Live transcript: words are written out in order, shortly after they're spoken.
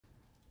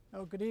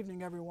Oh, good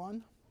evening,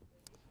 everyone.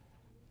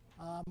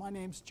 My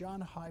name's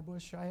John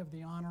Highbush. I have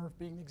the honor of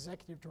being the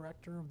executive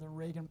director of the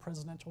Reagan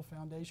Presidential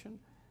Foundation,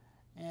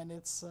 and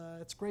it's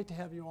great to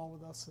have you all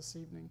with us this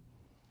evening.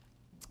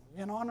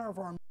 In honor of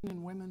our men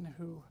and women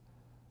who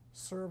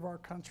serve our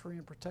country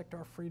and protect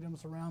our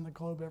freedoms around the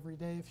globe every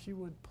day, if you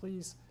would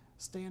please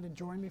stand and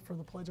join me for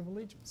the Pledge of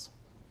Allegiance.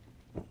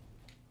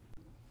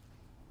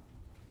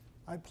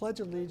 I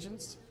pledge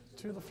allegiance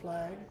to the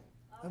flag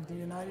of the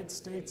United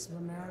States of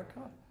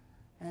America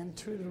and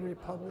to the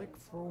republic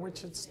for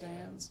which it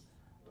stands,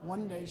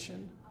 one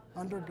nation,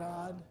 under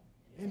God,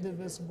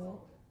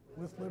 indivisible,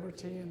 with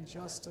liberty and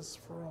justice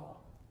for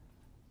all.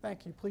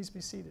 Thank you. Please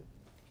be seated.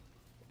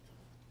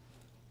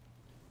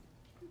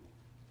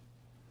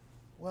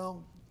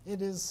 Well,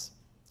 it is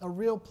a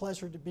real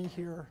pleasure to be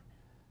here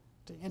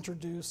to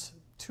introduce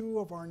two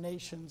of our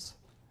nation's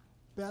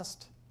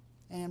best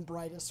and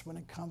brightest when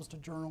it comes to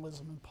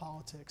journalism and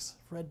politics,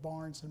 Fred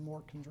Barnes and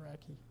Mort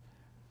Kondracke.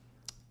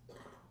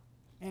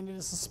 And it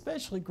is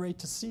especially great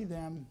to see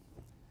them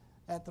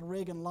at the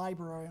Reagan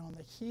Library on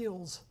the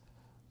heels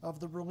of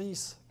the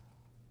release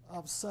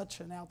of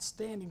such an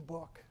outstanding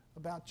book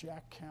about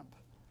Jack Kemp.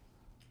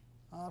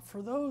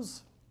 For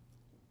those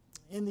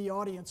in the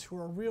audience who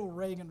are real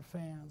Reagan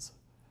fans,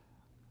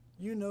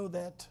 you know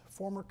that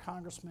former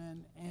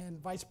Congressman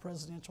and Vice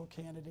Presidential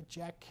candidate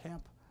Jack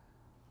Kemp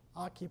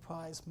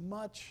occupies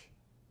much,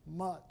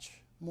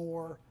 much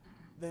more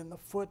than the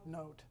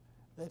footnote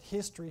that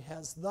history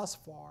has thus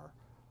far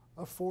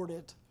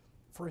afforded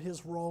for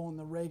his role in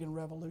the Reagan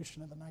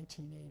Revolution of the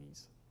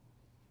 1980s.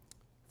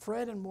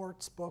 Fred and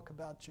Mort spoke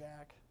about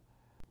Jack,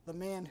 the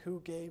man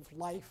who gave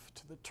life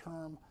to the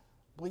term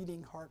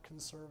bleeding heart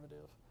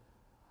conservative,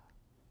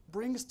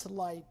 brings to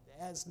light,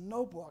 as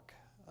no book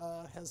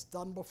has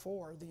done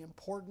before, the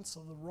importance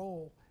of the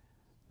role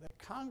that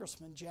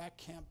Congressman Jack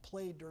Kemp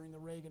played during the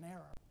Reagan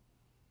era.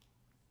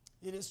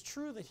 It is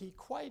true that he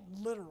quite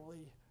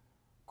literally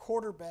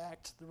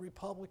quarterbacked the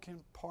Republican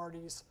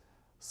Party's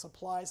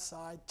supply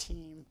side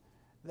team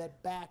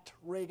that backed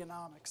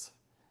Reaganomics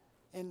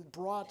and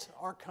brought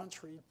our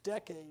country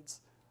decades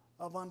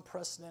of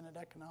unprecedented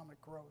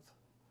economic growth.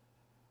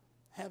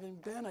 Having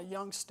been a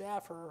young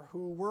staffer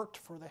who worked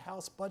for the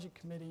House Budget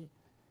Committee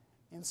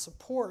in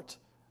support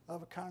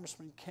of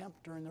Congressman Kemp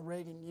during the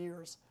Reagan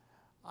years,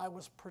 I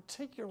was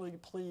particularly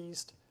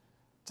pleased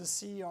to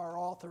see our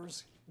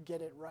authors get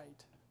it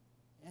right.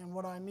 And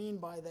what I mean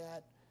by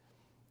that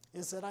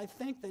is that I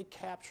think they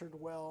captured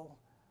well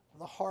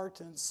the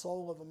heart and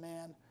soul of a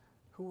man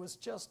who was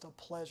just a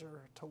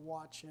pleasure to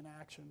watch in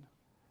action.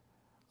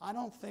 I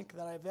don't think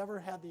that I've ever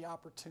had the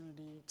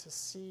opportunity to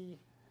see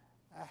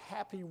a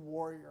happy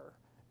warrior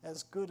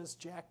as good as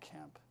Jack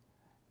Kemp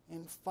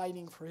in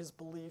fighting for his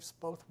beliefs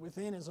both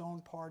within his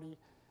own party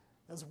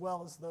as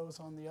well as those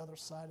on the other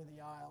side of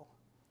the aisle.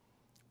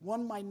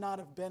 One might not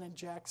have been in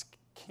Jack's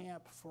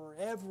camp for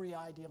every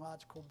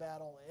ideological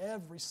battle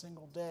every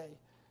single day,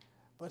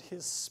 but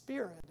his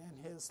spirit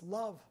and his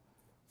love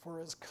for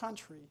his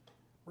country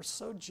were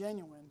so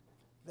genuine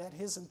that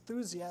his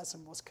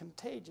enthusiasm was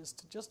contagious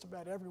to just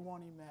about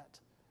everyone he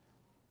met.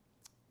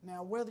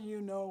 Now, whether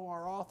you know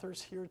our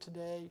authors here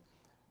today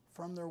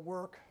from their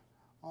work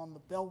on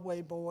the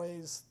Beltway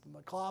Boys, the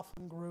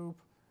McLaughlin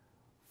Group,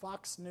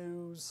 Fox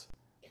News,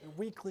 the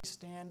Weekly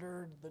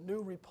Standard, the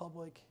New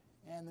Republic,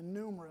 and the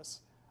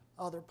numerous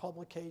other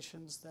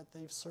publications that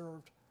they've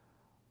served,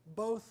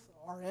 both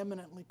are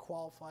eminently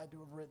qualified to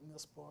have written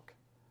this book.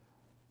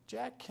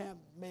 Jack Kemp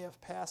may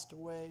have passed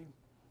away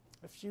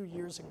a few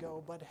years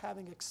ago, but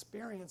having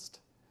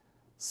experienced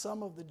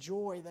some of the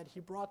joy that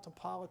he brought to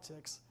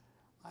politics,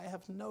 I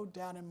have no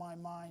doubt in my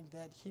mind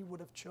that he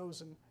would have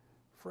chosen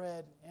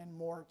Fred and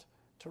Mort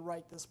to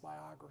write this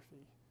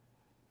biography.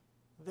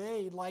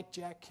 They, like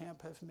Jack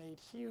Kemp, have made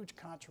huge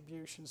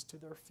contributions to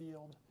their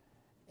field,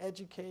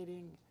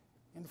 educating,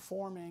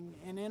 informing,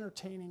 and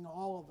entertaining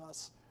all of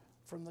us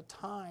from the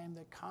time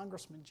that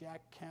Congressman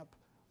Jack Kemp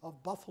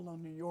of Buffalo,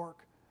 New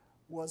York,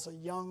 was a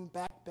young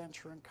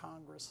backbencher in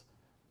Congress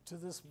to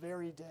this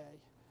very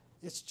day.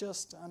 It's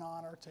just an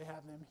honor to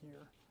have them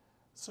here.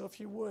 So if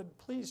you would,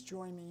 please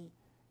join me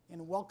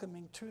in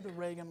welcoming to the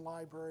Reagan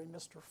Library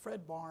Mr.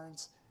 Fred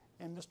Barnes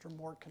and Mr.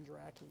 Mort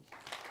Kondracke.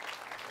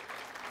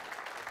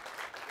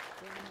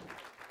 Thank you.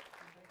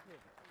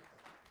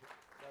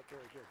 That's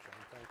very good, John.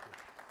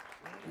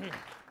 Thank you.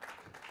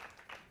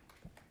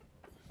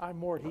 I'm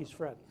Mort, he's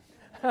Fred.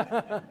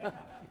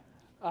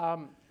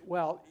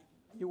 Well,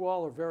 you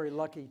all are very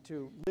lucky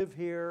to live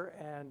here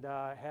and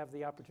have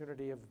the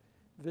opportunity of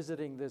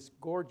visiting this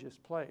gorgeous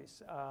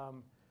place.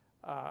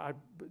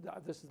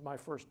 This is my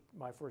first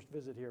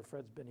visit here.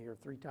 Fred's been here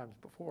 3 times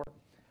before,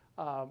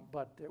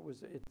 but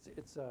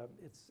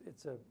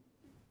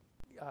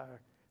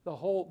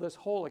this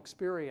whole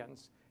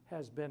experience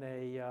has been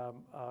a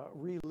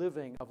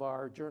reliving of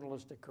our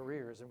journalistic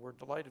careers, and we're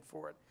delighted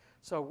for it.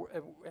 So,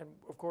 and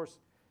of course,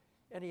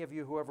 any of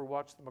you who ever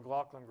watched the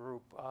McLaughlin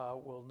Group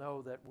will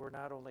know that we're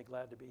not only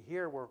glad to be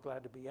here, we're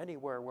glad to be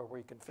anywhere where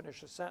we can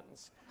finish a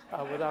sentence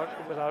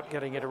without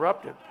getting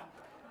interrupted.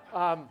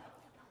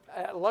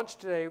 At lunch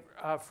today,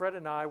 Fred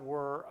and I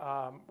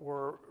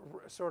were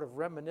sort of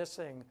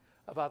reminiscing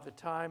about the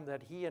time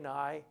that he and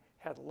I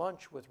had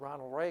lunch with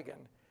Ronald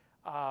Reagan,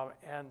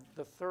 and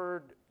the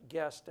third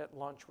guest at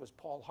lunch was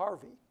Paul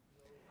Harvey.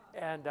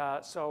 And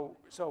so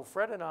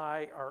Fred and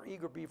I are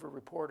eager beaver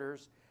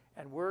reporters,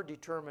 and we're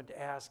determined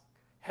to ask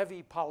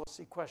heavy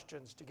policy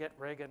questions to get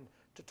Reagan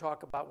to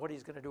talk about what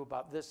he's going to do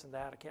about this and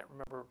that. I can't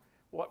remember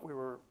what we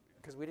were,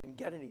 because we didn't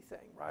get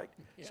anything, right?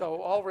 Yeah.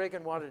 So all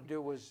Reagan wanted to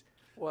do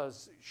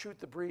was shoot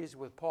the breeze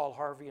with Paul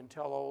Harvey and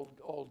tell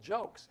old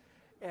jokes.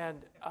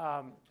 And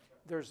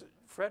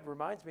Fred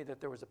reminds me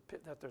that there's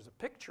a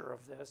picture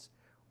of this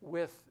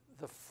with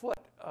the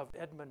foot of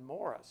Edmund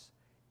Morris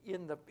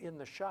in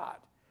the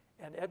shot.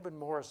 And Edmund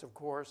Morris, of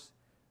course,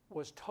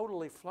 was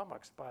totally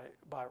flummoxed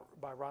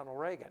by Ronald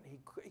Reagan. He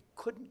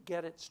couldn't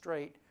get it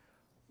straight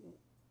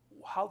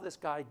how this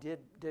guy did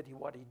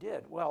what he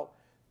did. Well,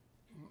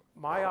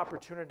 my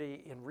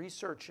opportunity in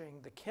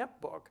researching the Kemp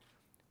book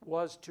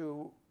was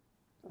to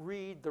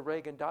read the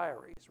Reagan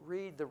diaries,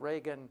 read the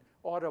Reagan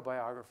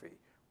autobiography,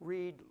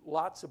 read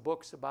lots of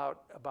books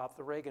about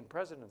the Reagan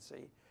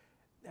presidency.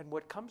 And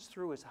what comes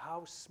through is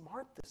how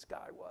smart this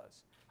guy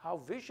was, how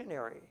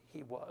visionary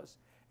he was.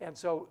 And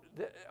so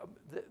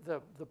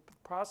the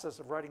process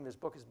of writing this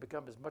book has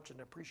become as much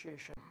an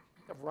appreciation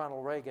of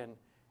Ronald Reagan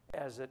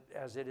as it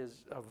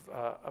is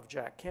of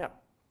Jack Kemp.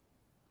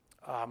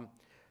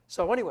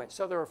 So anyway,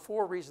 so there are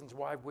 4 reasons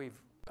why we've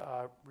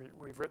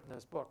written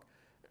this book.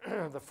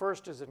 The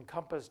first is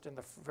encompassed in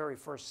the very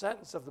first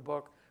sentence of the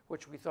book,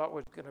 which we thought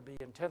was going to be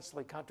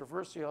intensely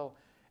controversial,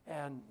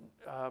 and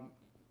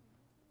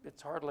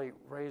it's hardly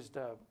raised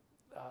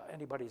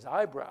anybody's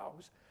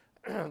eyebrows.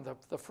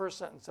 The first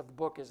sentence of the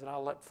book is, and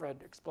I'll let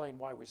Fred explain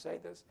why we say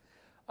this,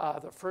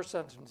 the first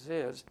sentence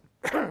is,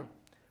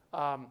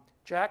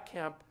 Jack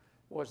Kemp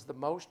was the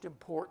most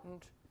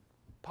important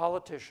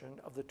politician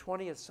of the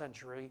 20th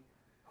century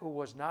who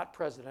was not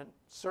president,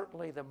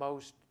 certainly the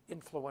most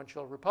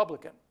influential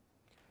Republican.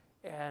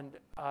 And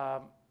I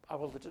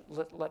will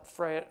let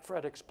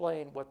Fred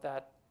explain what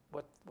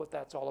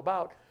that's all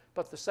about.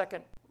 But the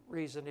second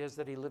reason is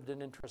that he lived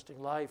an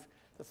interesting life.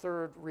 The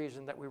third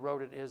reason that we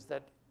wrote it is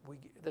that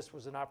this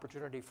was an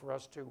opportunity for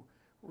us to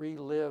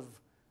relive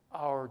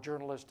our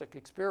journalistic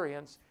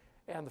experience.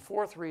 And the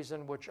fourth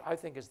reason, which I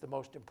think is the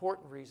most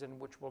important reason,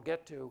 which we'll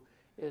get to,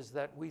 is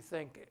that we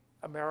think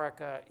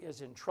America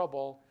is in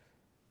trouble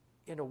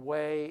in a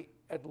way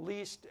at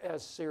least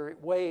as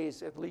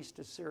serious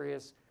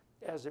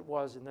as it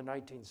was in the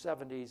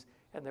 1970s,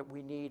 and that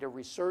we need a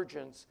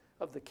resurgence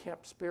of the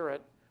Kemp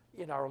spirit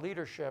in our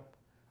leadership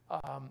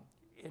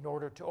in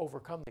order to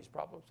overcome these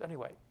problems.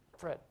 Anyway,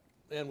 Fred.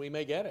 And we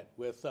may get it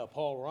with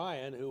Paul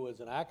Ryan, who was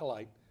an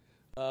acolyte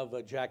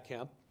of Jack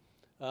Kemp,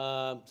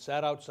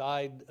 sat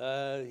outside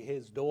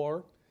his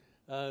door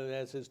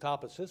as his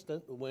top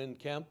assistant when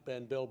Kemp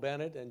and Bill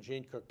Bennett and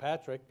Gene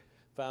Kirkpatrick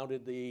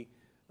founded the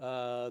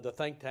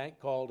think tank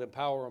called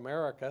Empower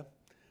America.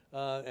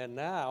 And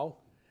now,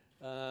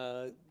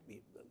 a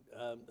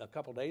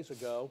couple days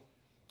ago,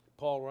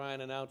 Paul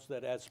Ryan announced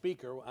that as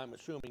Speaker, I'm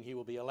assuming he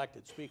will be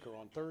elected Speaker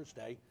on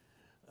Thursday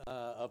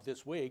of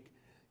this week,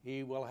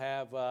 he will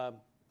have Dave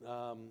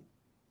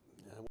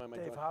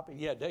Hoppe.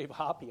 Yeah, Dave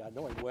Hoppe. I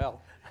know him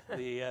well.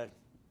 The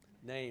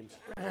names.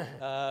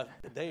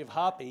 Dave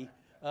Hoppe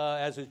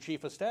as his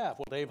chief of staff.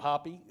 Well, Dave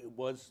Hoppe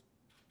was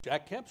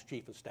Jack Kemp's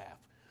chief of staff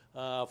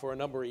for a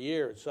number of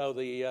years. So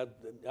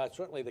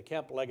certainly the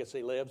Kemp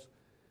legacy lives.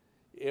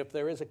 If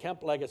there is a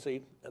Kemp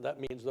legacy, that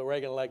means the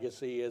Reagan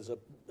legacy is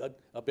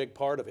a big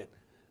part of it.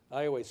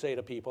 I always say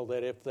to people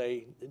that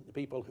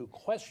people who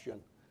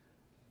question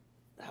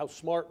how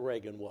smart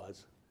Reagan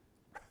was,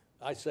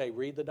 I say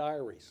read the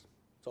diaries.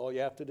 That's all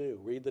you have to do.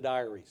 Read the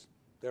diaries.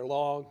 They're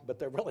long, but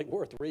they're really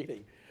worth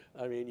reading.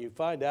 I mean, you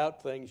find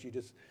out things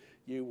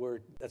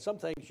some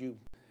things you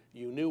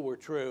knew were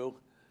true,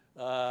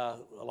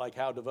 like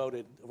how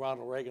devoted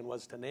Ronald Reagan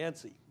was to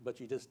Nancy, but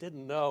you just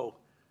didn't know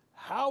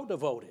how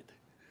devoted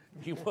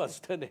he was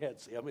to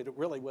Nancy. I mean,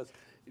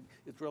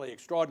 it's really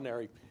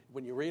extraordinary.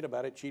 When you read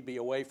about it, she'd be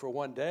away for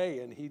one day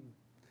and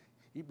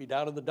he'd be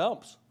down in the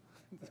dumps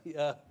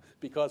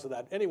because of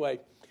that. Anyway,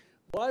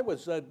 why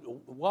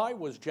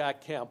was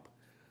Jack Kemp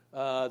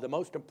the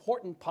most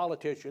important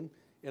politician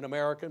in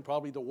America and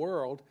probably the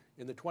world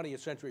in the 20th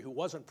century who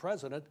wasn't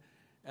president?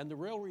 And the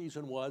real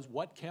reason was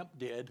what Kemp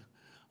did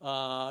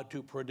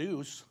to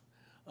produce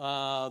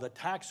the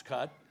tax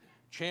cut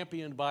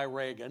championed by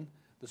Reagan,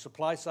 the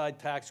supply-side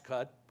tax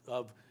cut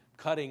of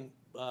cutting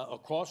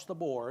across the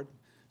board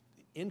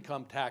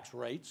income tax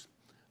rates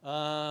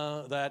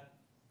that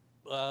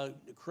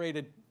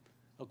created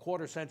a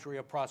quarter century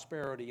of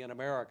prosperity in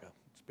America.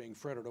 It's being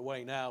frittered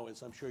away now,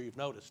 as I'm sure you've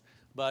noticed.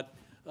 But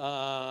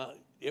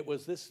it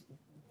was this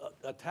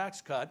a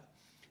tax cut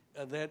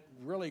that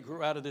really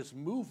grew out of this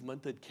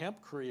movement that Kemp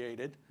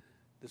created,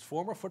 this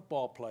former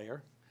football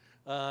player,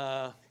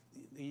 in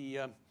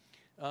the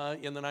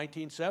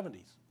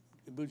 1970s.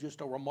 It was just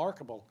a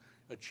remarkable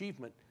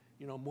achievement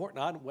you know,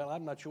 Morton, well,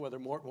 I'm not sure whether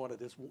Morton wanted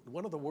this.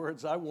 One of the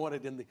words I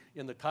wanted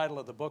in the title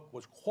of the book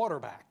was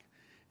quarterback.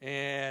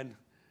 And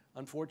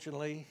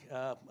unfortunately,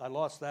 I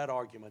lost that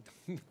argument.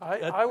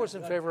 I was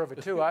in favor of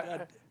it too.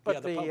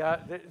 But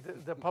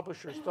the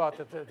publishers thought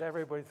that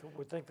everybody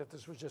would think that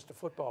this was just a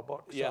football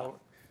book. So. Yeah.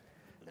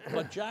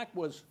 But Jack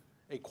was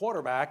a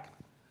quarterback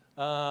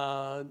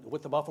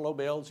with the Buffalo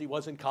Bills. He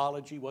was in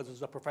college. He was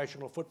as a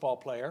professional football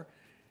player.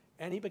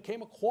 And he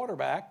became a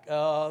quarterback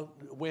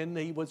when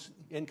he was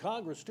in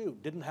Congress, too.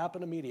 Didn't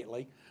happen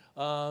immediately.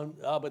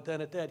 But then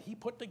at that, he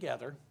put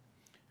together,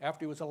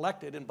 after he was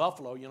elected in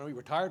Buffalo, you know, he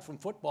retired from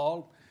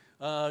football.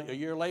 A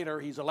year later,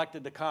 he's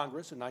elected to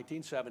Congress in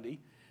 1970.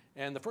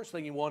 And the first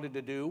thing he wanted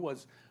to do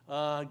was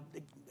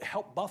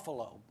help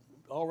Buffalo.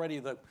 Already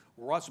the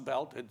Rust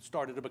Belt had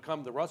started to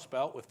become the Rust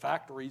Belt with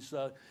factories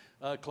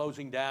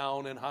closing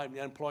down and high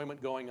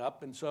employment going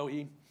up. And so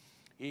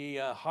he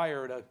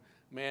hired a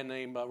man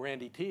named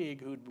Randy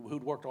Teague,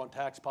 who'd worked on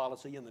tax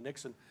policy in the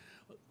Nixon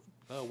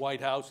White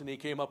House, and he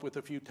came up with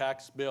a few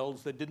tax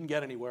bills that didn't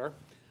get anywhere,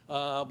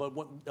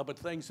 but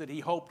things that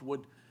he hoped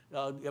would,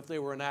 if they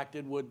were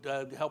enacted, would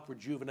help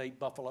rejuvenate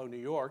Buffalo, New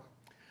York.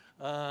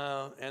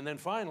 And then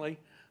finally,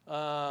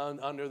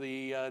 under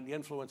the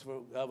influence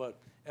of an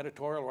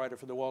editorial writer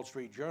for the Wall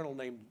Street Journal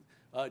named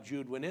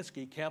Jude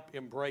Winniski, Kemp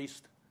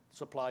embraced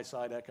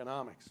supply-side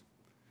economics.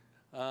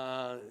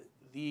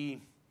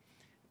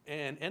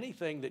 And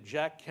anything that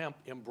Jack Kemp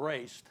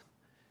embraced,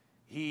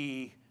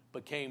 he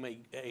became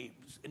an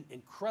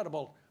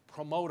incredible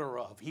promoter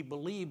of. He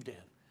believed in.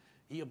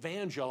 He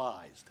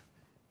evangelized.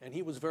 And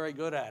he was very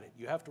good at it.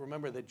 You have to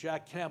remember that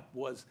Jack Kemp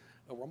was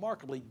a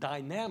remarkably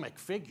dynamic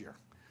figure.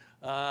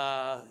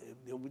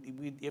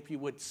 If you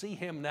would see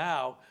him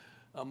now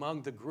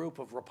among the group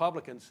of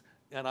Republicans,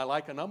 and I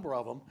like a number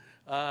of them,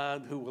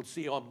 who we'll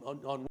see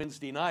on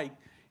Wednesday night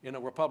in a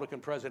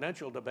Republican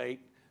presidential debate,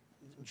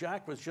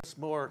 Jack was just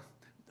more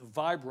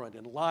vibrant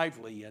and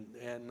lively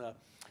and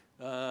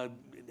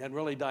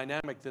really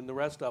dynamic than the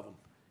rest of them.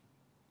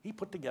 He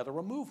put together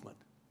a movement.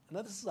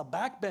 Now, this is a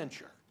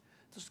backbencher.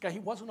 This guy, he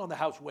wasn't on the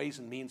House Ways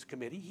and Means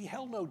Committee. He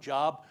held no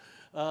job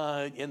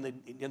in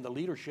the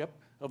leadership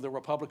of the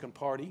Republican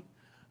Party.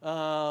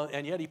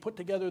 And yet he put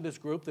together this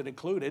group that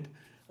included,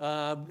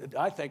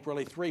 I think,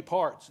 really three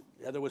parts.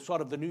 There was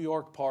sort of the New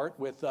York part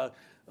with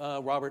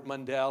Robert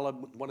Mundell,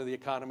 one of the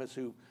economists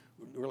who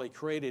really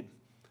created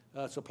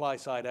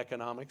supply-side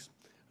economics,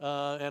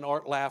 and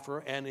Art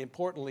Laffer, and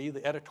importantly,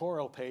 the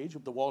editorial page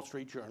of the Wall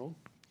Street Journal.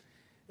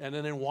 And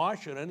then in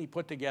Washington, he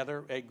put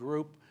together a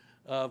group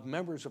of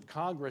members of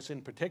Congress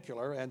in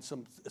particular, and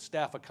some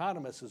staff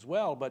economists as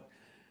well, but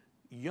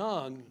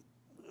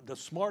the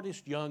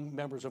smartest young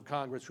members of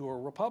Congress who were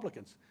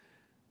Republicans.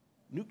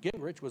 Newt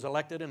Gingrich was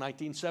elected in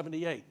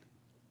 1978,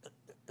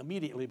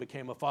 immediately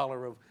became a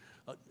follower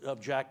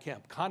of Jack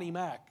Kemp. Connie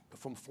Mack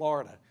from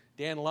Florida,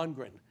 Dan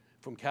Lundgren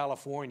from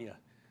California,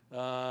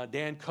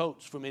 Dan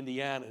Coates from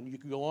Indiana, and you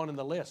can go on in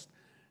the list.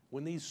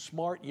 When these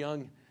smart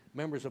young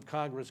members of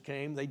Congress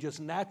came, they just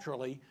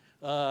naturally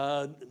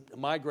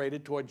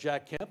migrated toward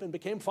Jack Kemp and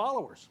became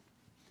followers.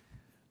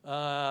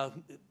 The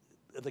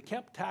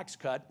Kemp tax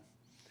cut,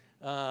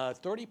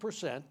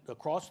 30%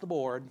 across the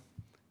board,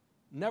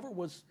 never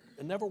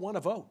won a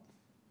vote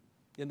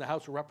in the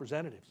House of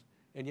Representatives.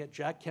 And yet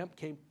Jack Kemp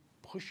came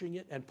pushing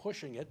it and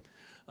pushing it.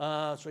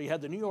 So you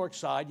had the New York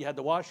side, you had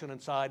the Washington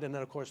side, and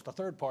then, of course, the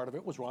third part of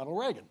it was Ronald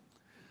Reagan.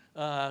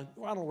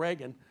 Ronald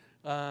Reagan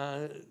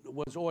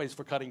was always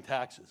for cutting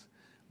taxes.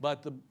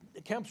 But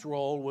Kemp's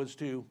role was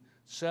to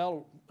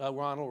sell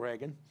Ronald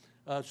Reagan,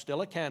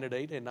 still a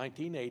candidate in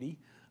 1980,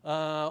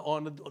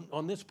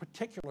 on this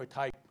particular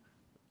type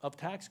of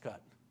tax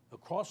cut,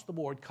 across the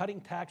board, cutting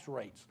tax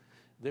rates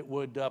that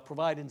would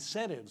provide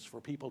incentives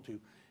for people to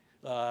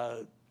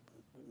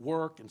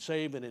work and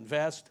save and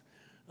invest.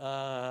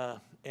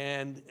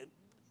 And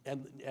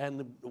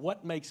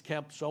what makes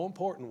Kemp so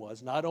important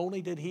was not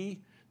only did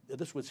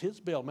this was his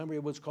bill. Remember,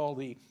 it was called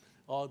the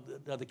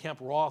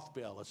Kemp-Roth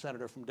bill. A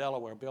senator from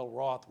Delaware, Bill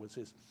Roth, was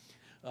his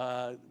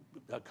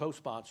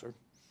co-sponsor.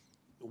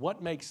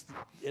 What makes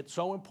it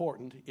so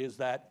important is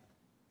that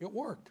it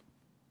worked.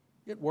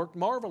 It worked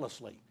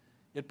marvelously.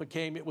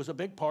 It was a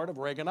big part of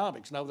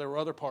Reaganomics. Now, there were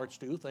other parts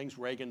too, things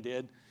Reagan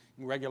did,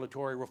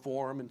 regulatory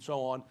reform and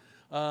so on,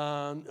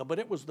 but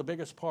it was the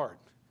biggest part.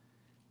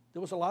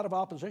 There was a lot of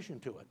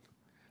opposition to it.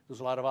 There was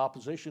a lot of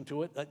opposition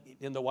to it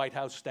in the White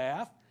House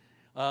staff,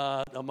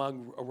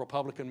 among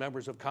Republican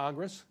members of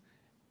Congress.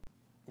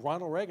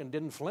 Ronald Reagan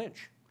didn't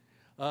flinch,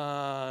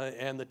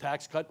 and the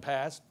tax cut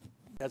passed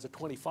as a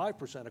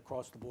 25%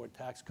 across-the-board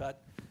tax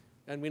cut,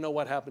 and we know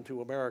what happened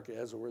to America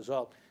as a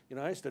result. You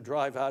know, I used to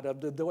drive out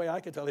of the way I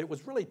could tell, it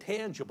was really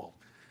tangible,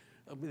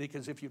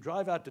 because if you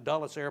drive out to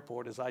Dulles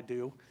Airport, as I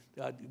do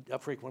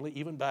frequently,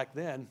 even back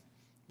then,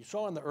 you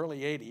saw in the early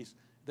 80s,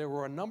 there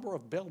were a number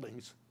of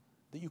buildings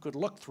that you could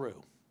look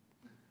through.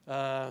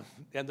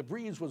 And the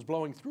breeze was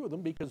blowing through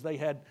them because they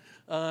had,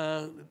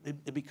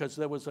 because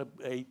there was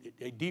a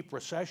deep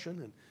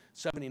recession in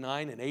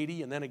 79 and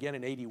 80, and then again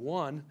in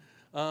 81,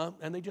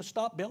 and they just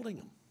stopped building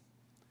them.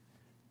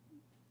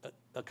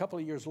 a couple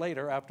of years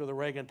later, after the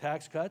Reagan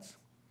tax cuts,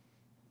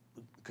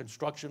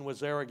 construction was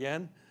there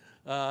again.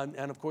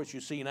 And of course,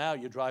 you see now,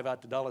 you drive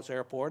out to Dulles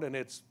Airport, and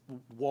it's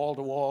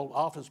wall-to-wall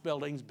office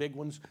buildings, big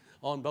ones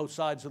on both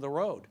sides of the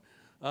road.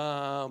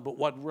 But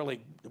what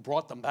really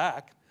brought them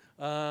back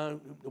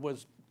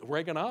was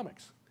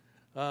Reaganomics.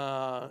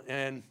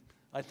 And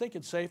I think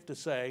it's safe to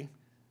say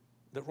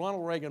that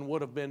Ronald Reagan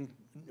would have been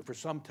for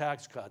some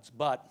tax cuts,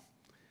 but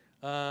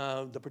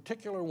the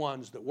particular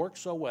ones that worked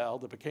so well,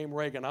 that became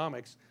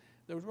Reaganomics,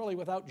 there was really,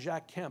 without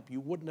Jack Kemp, you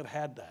wouldn't have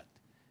had that.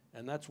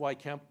 And that's why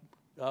Kemp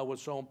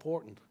was so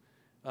important.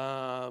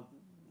 I'll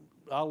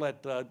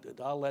let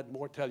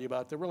Mort tell you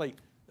about it. There are really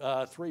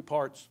three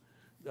parts,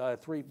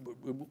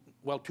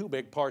 two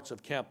big parts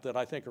of Kemp that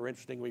I think are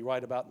interesting we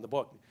write about in the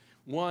book.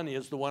 One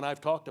is the one I've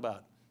talked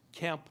about.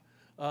 Kemp,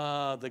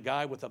 the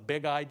guy with a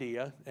big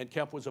idea, and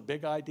Kemp was a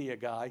big idea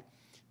guy.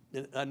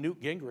 Newt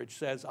Gingrich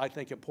says, I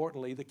think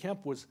importantly, that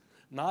Kemp was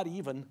not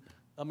even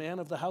a man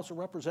of the House of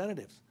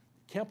Representatives.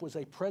 Kemp was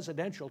a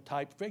presidential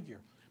type figure.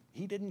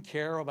 He didn't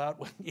care about,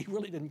 he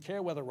really didn't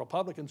care whether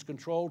Republicans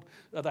controlled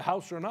the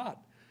House or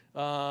not,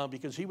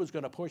 because he was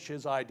going to push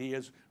his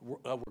ideas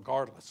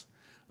regardless.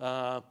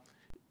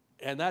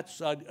 And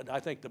that's, I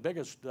think, the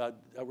biggest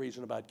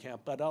reason about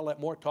Kemp. But I'll let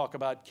Mort talk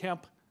about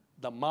Kemp,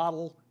 the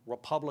model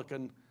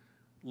Republican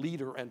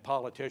leader and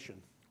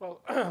politician.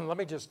 Well, let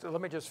me just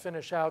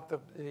finish out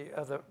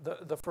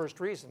the first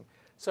reason.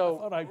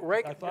 So I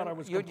thought I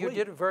was you complete.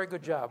 did a very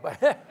good job.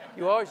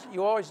 you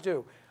always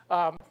do.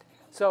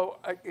 So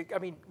I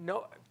mean,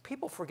 no,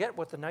 people forget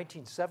what the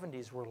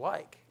 1970s were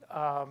like.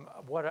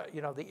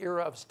 The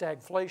era of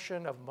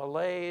stagflation, of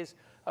malaise,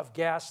 of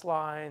gas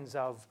lines,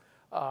 of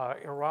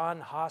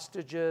Iran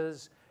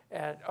hostages,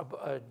 and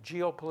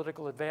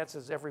geopolitical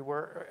advances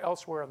everywhere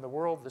elsewhere in the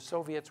world. The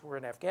Soviets were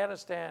in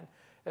Afghanistan,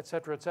 et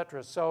cetera, et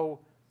cetera. So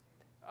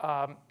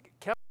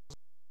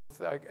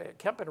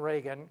Kemp and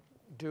Reagan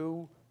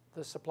do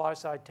the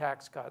supply-side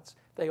tax cuts.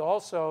 They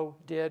also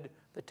did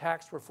the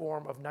tax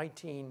reform of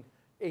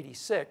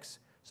 1986.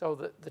 So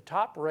the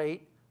top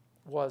rate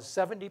was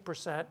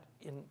 70%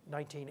 in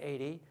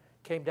 1980,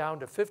 came down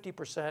to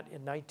 50%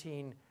 in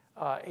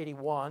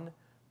 1981,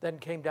 then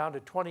came down to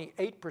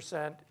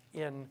 28%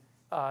 in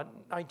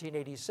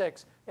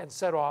 1986, and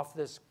set off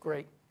this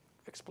great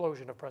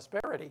explosion of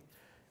prosperity.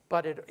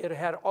 But it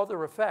had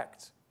other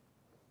effects.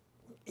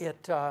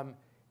 It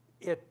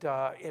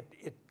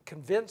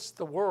convinced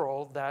the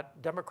world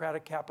that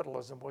democratic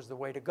capitalism was the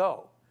way to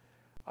go.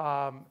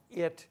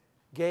 It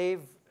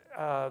gave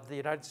the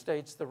United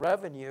States the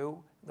revenue,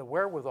 the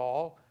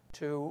wherewithal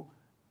to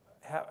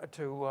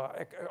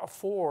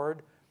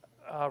afford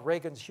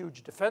Reagan's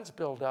huge defense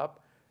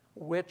buildup,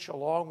 which,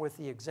 along with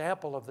the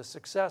example of the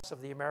success of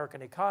the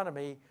American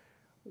economy,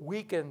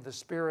 weakened the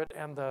spirit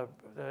and the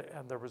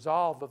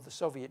resolve of the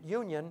Soviet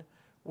Union,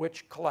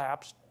 which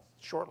collapsed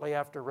shortly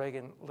after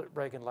Reagan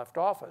left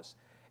office.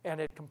 And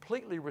it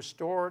completely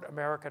restored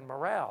American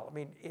morale. I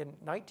mean, in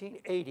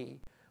 1980,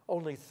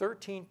 only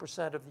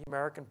 13% of the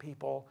American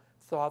people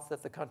thought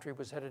that the country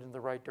was headed in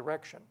the right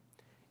direction.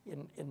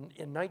 In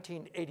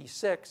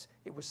 1986,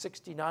 it was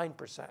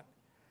 69%.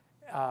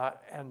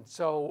 And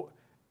so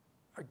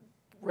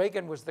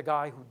Reagan was the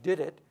guy who did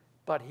it,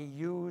 but he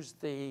used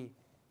the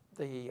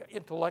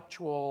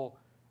intellectual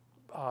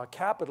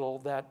capital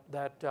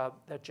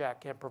that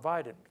Jack Kemp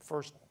provided.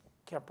 First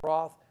Kemp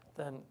Roth,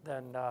 then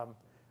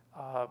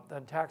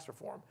tax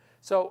reform.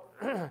 So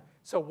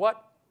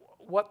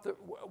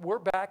we're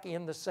back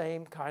in the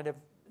same kind of,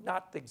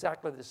 not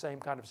exactly the same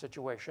kind of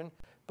situation,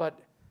 but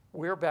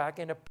we're back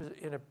in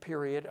a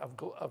period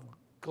of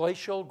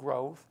glacial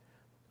growth,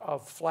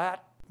 of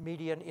flat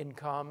median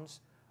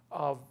incomes,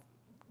 of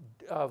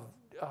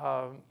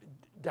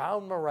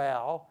down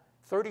morale.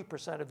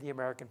 30% of the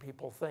American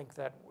people think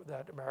that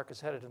America's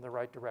headed in the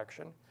right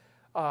direction.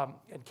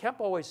 And Kemp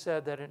always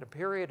said that in a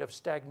period of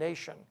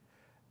stagnation,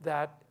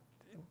 that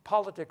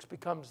politics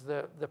becomes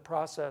the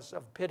process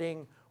of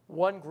pitting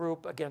one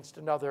group against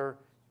another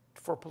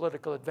for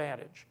political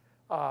advantage.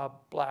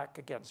 Black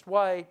against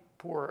white,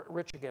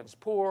 rich against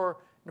poor,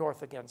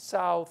 North against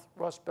South,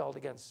 Rust Belt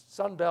against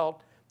Sun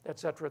Belt, et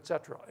cetera, et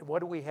cetera. And what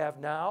do we have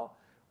now?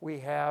 We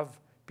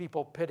have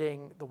people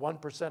pitting the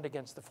 1%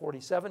 against the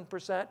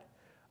 47%.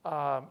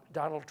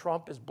 Donald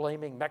Trump is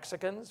blaming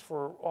Mexicans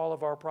for all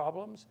of our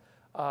problems.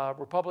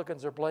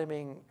 Republicans are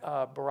blaming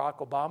Barack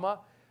Obama.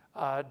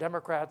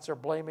 Democrats are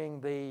blaming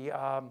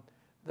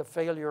the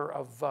failure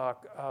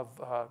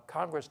of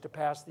Congress to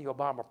pass the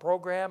Obama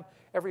program.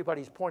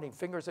 Everybody's pointing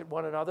fingers at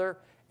one another,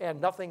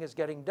 and nothing is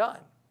getting done.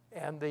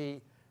 And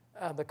the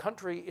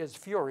country is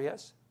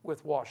furious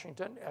with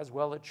Washington, as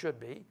well it should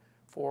be,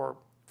 for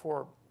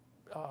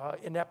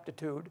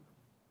ineptitude,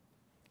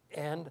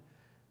 and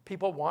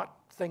people want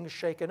things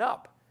shaken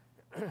up.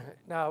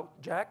 Now,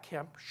 Jack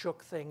Kemp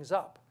shook things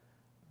up,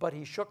 but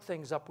he shook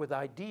things up with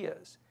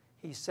ideas.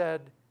 He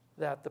said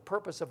that the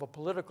purpose of a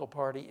political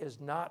party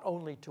is not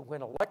only to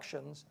win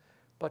elections,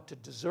 but to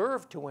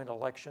deserve to win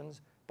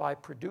elections by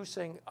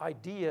producing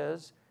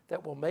ideas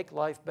that will make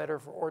life better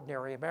for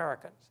ordinary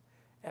Americans.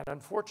 And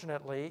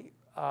unfortunately,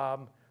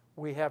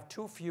 we have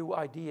too few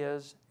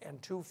ideas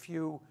and too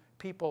few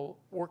people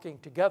working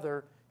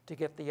together to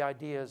get the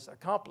ideas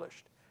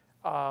accomplished.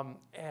 What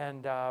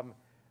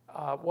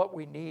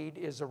we need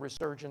is a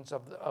resurgence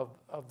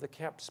of the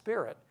Kemp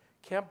spirit.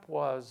 Kemp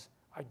was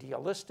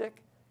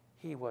idealistic,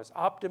 he was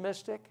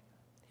optimistic,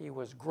 he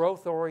was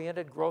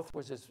growth-oriented.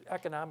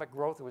 Economic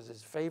growth was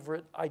his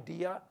favorite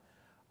idea.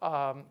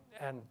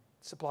 And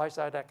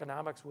supply-side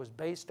economics was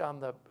based on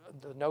the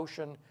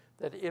notion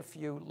that if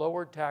you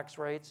lowered tax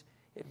rates,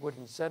 it would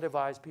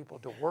incentivize people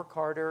to work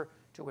harder,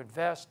 to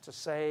invest, to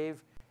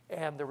save,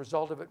 and the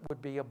result of it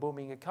would be a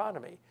booming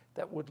economy.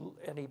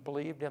 And he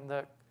believed in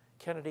the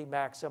Kennedy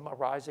maxim, a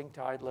rising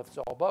tide lifts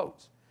all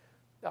boats.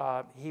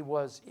 He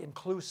was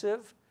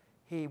inclusive.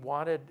 He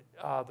wanted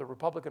the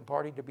Republican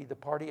Party to be the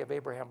party of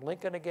Abraham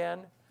Lincoln again,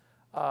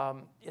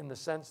 in the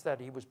sense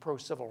that he was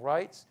pro-civil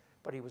rights,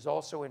 but he was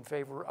also in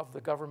favor of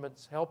the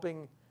government's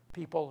helping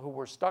people who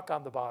were stuck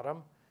on the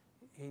bottom.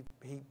 He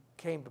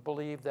came to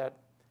believe that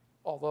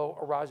although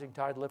a rising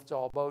tide lifts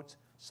all boats,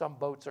 some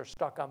boats are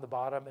stuck on the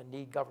bottom and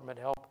need government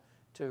help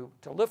to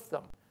lift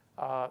them.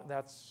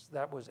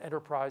 That was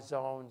enterprise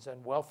zones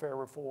and welfare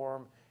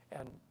reform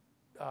and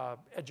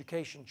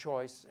education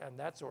choice and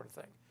that sort of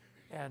thing.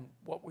 And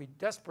what we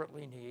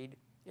desperately need,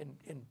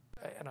 and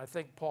I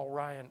think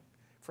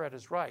Fred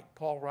is right.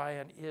 Paul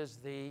Ryan is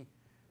the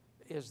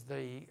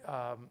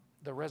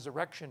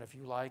resurrection, if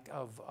you like,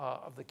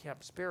 of the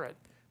Kemp spirit.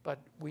 But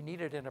we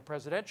need it in a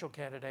presidential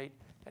candidate,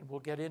 and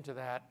we'll get into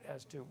that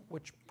as to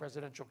which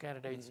presidential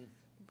candidates,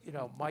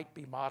 might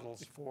be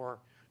models for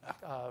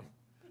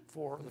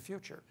the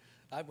future.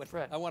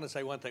 Fred. I want to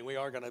say one thing. We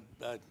are going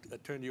to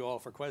turn to you all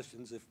for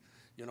questions if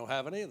you don't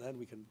have any, and then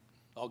we can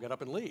all get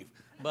up and leave.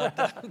 But,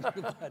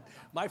 but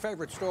my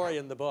favorite story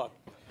in the book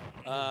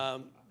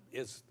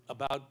is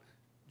about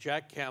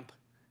Jack Kemp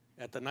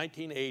at the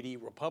 1980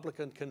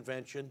 Republican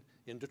Convention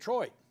in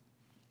Detroit.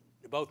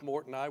 Both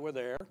Mort and I were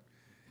there,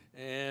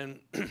 and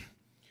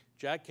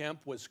Jack Kemp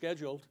was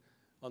scheduled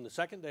on the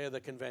second day of the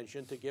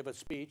convention to give a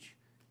speech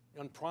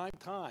on prime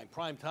time.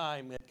 Prime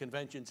time at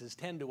conventions is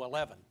 10 to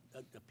 11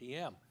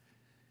 p.m.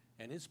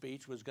 And his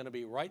speech was going to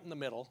be right in the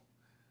middle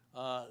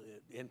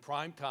in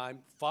prime time,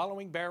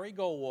 following Barry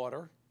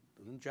Goldwater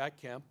and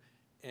Jack Kemp,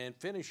 and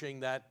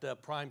finishing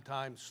that prime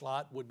time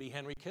slot would be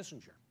Henry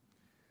Kissinger.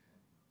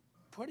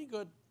 Pretty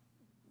good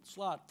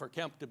slot for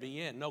Kemp to be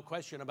in, no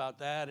question about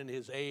that, and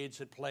his aides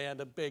had planned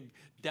a big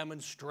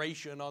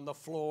demonstration on the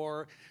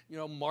floor,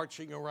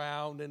 marching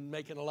around and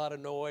making a lot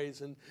of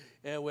noise and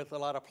with a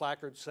lot of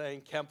placards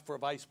saying Kemp for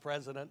vice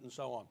president and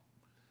so on.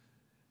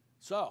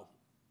 So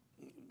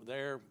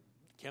there,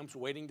 Kemp's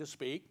waiting to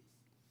speak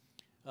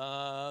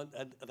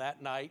that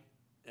night,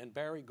 and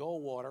Barry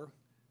Goldwater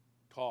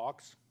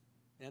talks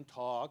and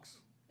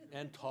talks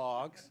and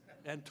talks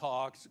and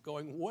talks,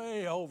 going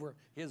way over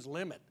his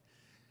limit.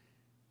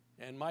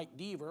 And Mike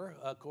Deaver,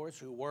 of course,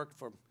 who worked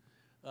for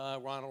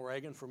Ronald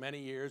Reagan for many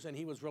years, and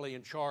he was really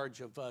in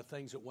charge of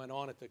things that went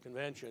on at the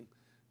convention,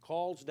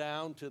 calls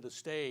down to the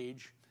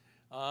stage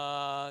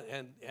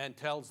and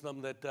tells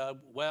them that,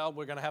 well,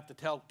 we're going to have to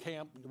tell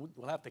Kemp,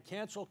 we'll have to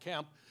cancel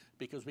Kemp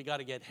because we got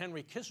to get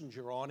Henry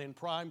Kissinger on in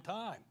prime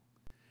time.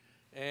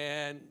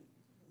 And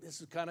this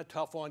is kind of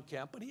tough on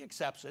Kemp, but he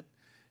accepts it.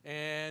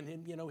 And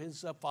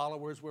his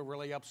followers were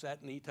really upset,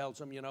 and he tells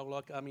them,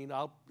 look,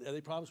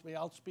 they promised me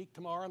I'll speak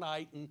tomorrow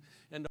night, and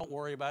don't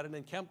worry about it.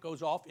 And Kemp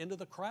goes off into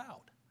the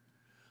crowd,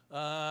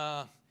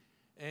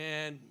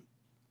 and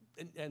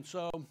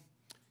so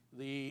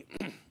the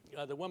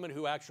woman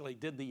who actually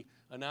did the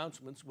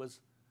announcements was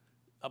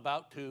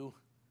about to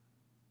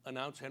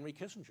announce Henry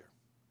Kissinger,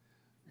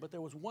 but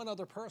there was one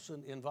other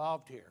person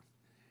involved here,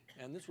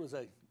 and this was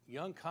a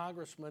young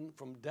congressman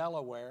from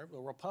Delaware, a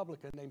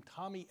Republican named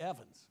Tommy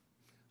Evans.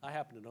 I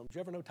happen to know him. Did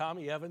you ever know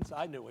Tommy Evans?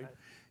 I knew him.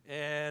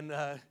 And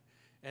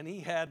he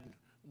had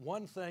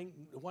one thing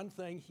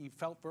he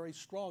felt very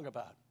strong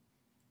about.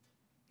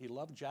 He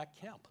loved Jack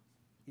Kemp.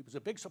 He was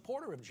a big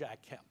supporter of Jack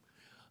Kemp.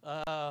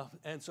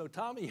 And so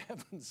Tommy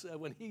Evans,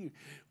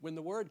 when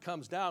the word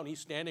comes down,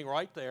 he's standing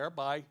right there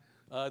by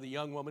the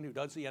young woman who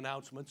does the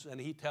announcements, and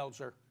he tells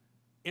her,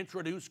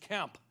 introduce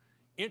Kemp,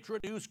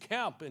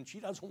 and she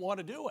doesn't want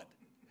to do it.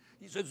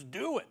 He says,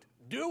 do it,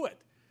 do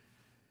it.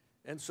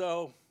 And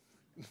so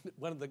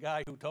one of the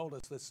guy who told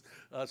us this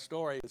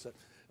story is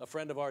a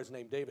friend of ours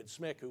named David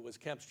Smick, who was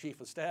Kemp's chief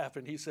of staff,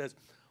 and he says,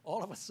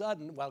 all of a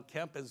sudden, while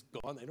Kemp is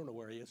gone, they don't know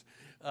where he is,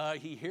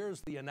 he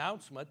hears the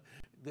announcement,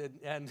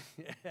 and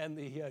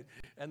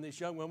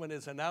this young woman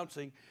is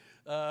announcing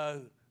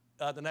the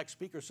next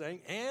speaker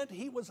saying, and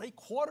he was a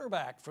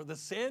quarterback for the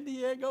San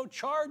Diego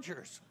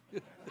Chargers.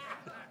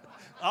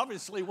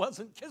 Obviously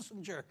wasn't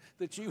Kissinger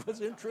that she was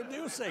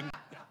introducing.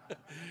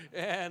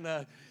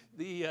 And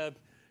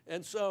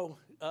so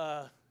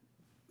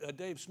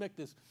Dave Smick,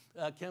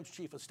 Kemp's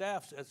chief of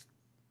staff, says,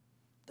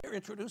 they're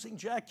introducing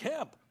Jack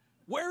Kemp.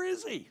 Where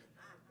is he?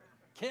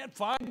 Can't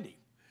find him.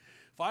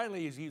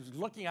 Finally, he's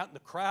looking out in the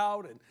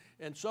crowd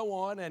and so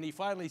on, and he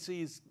finally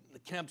sees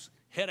Kemp's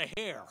head of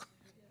hair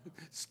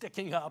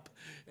sticking up,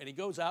 and he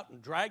goes out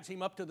and drags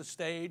him up to the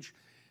stage,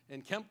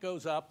 and Kemp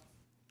goes up.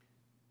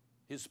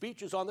 His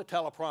speech is on the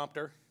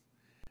teleprompter,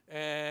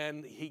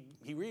 and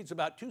he reads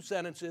about 2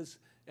 sentences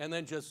and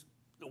then just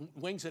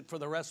wings it for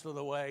the rest of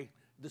the way.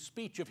 The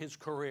speech of his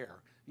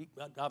career.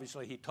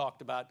 Obviously, he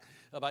talked about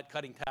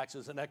cutting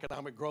taxes and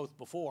economic growth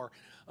before.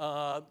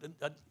 A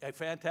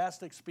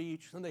fantastic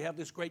speech. And they have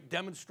this great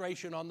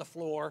demonstration on the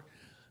floor.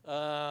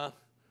 And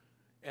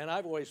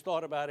I've always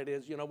thought about it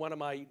as, one of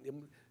my,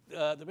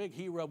 the big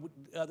hero,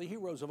 the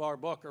heroes of our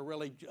book are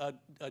really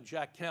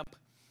Jack Kemp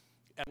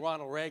and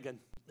Ronald Reagan.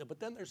 But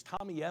then there's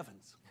Tommy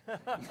Evans.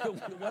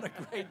 What a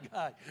great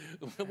guy.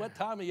 What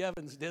Tommy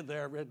Evans did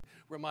there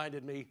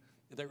reminded me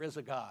there is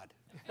a God.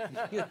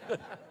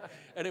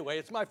 Anyway,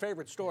 it's my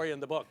favorite story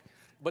in the book.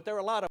 But there are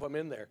a lot of them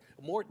in there.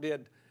 Mort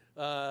did,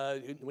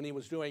 when he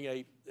was doing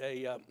an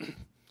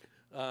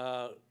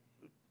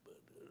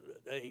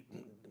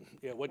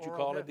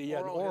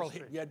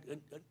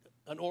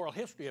oral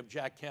history of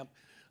Jack Kemp,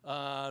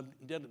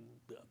 did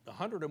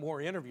 100 or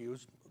more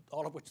interviews,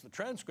 all of which the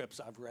transcripts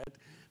I've read,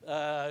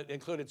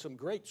 included some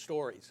great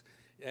stories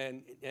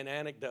and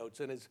anecdotes.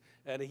 And as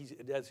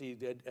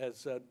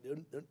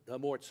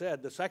Mort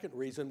said, the second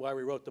reason why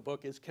we wrote the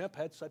book is Kemp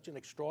had such an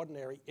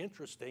extraordinary,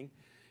 interesting,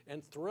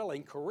 and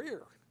thrilling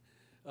career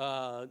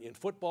in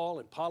football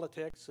and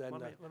politics,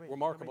 and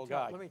remarkable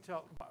guy. Let me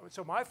tell.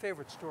 So my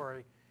favorite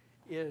story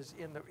is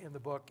in the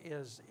book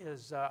is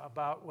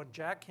about when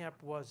Jack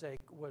Kemp was a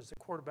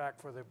quarterback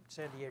for the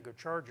San Diego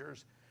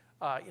Chargers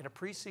in a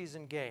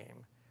preseason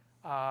game.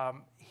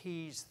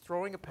 He's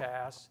throwing a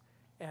pass,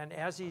 and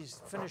as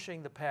he's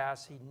finishing the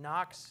pass, he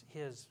knocks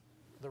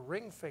the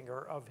ring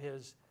finger of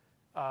his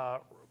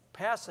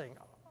passing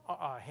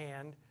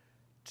hand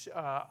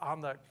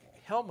on the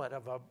helmet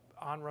of a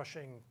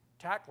onrushing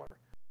tackler.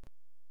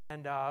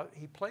 And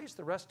he plays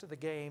the rest of the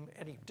game,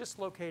 and he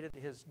dislocated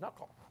his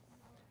knuckle.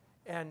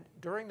 And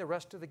during the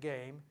rest of the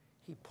game,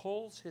 he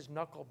pulls his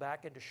knuckle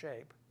back into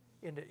shape,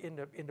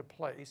 into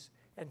place,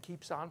 and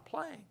keeps on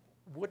playing.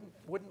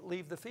 Wouldn't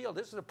leave the field.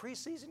 This is a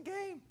preseason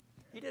game.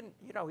 He didn't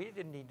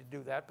need to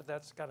do that, but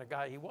that's the kind of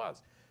guy he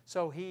was.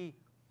 So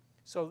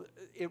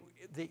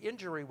the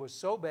injury was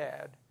so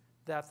bad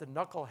that the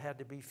knuckle had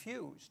to be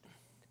fused.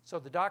 So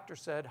the doctor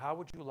said, "How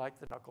would you like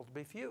the knuckle to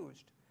be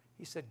fused?"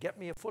 He said, "Get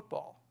me a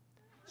football."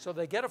 So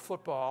they get a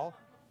football,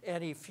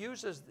 and he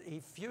fuses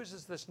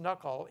this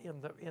knuckle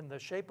in the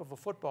shape of a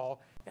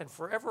football. And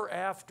forever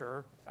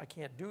after, I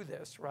can't do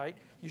this, right?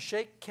 You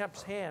shake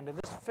Kemp's hand, and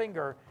this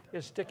finger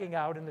is sticking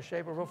out in the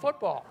shape of a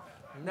football.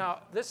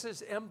 Now, this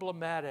is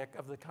emblematic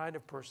of the kind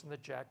of person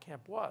that Jack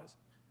Kemp was.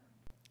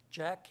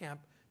 Jack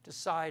Kemp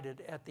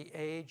decided at the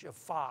age of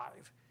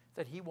 5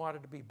 that he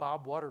wanted to be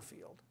Bob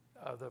Waterfield,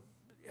 the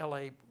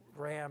LA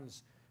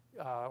Rams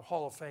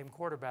Hall of Fame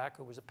quarterback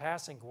who was a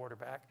passing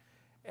quarterback.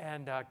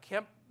 And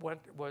Kemp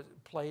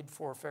played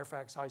for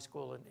Fairfax High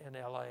School in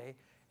LA,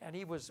 and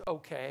he was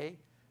okay,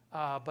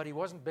 but he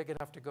wasn't big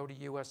enough to go to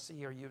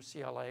USC or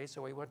UCLA,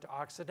 so he went to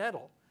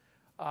Occidental.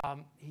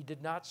 He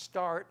did not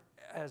start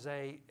as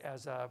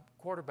a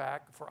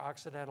quarterback for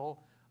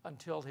Occidental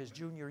until his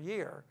junior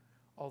year,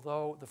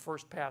 although the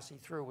first pass he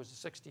threw was a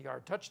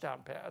 60-yard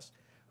touchdown pass.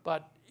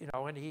 But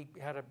and he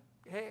had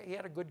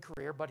a good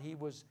career, but he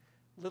was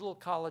little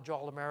college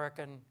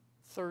All-American,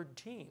 third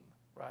team,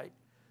 right?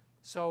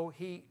 So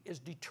he is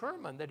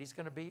determined that he's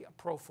going to be a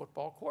pro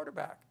football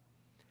quarterback.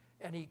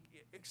 And he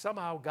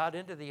somehow got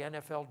into the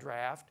NFL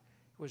draft,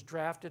 was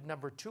drafted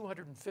number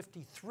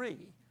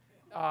 253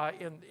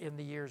 in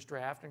the year's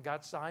draft, and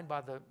got signed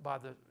by the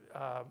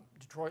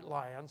Detroit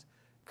Lions,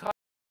 cut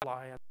the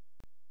Lions.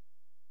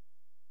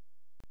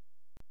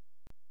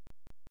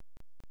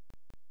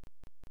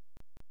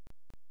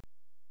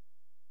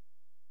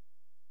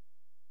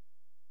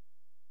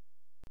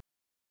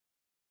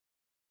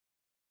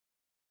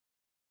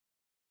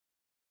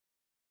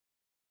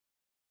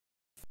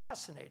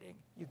 Fascinating.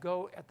 You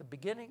go at the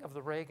beginning of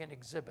the Reagan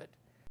exhibit,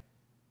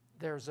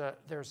 there's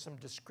some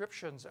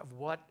descriptions of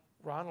what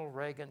Ronald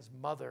Reagan's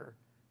mother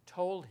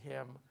told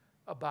him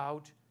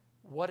about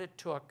what it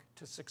took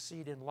to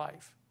succeed in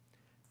life.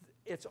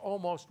 It's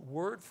almost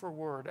word for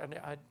word, and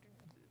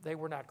they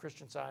were not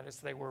Christian Scientists,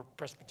 they were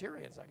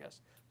Presbyterians, I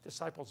guess,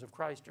 disciples of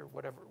Christ or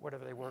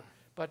whatever they were.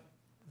 But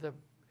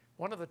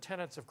one of the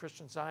tenets of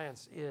Christian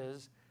Science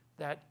is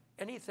that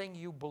anything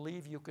you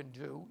believe you can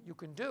do, you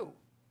can do.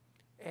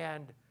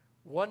 And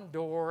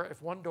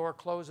if one door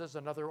closes,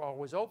 another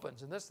always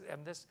opens. And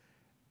this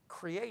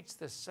creates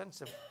this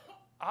sense of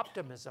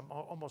optimism,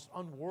 almost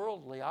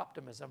unworldly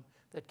optimism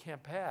that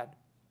Kemp had.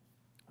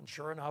 And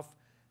sure enough,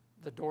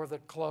 the door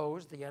that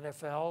closed, the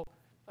NFL,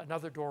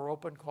 another door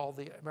opened called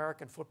the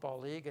American Football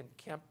League, and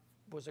Kemp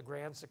was a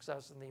grand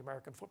success in the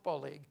American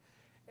Football League.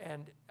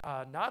 And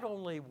not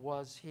only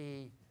was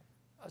he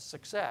a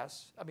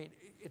success, I mean,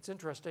 it's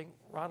interesting,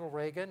 Ronald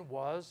Reagan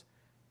was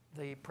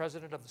the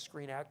president of the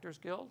Screen Actors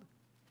Guild.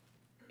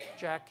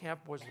 Jack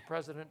Kemp was the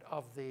president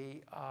of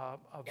the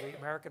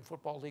American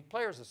Football League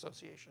Players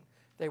Association.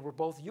 They were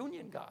both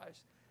union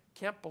guys.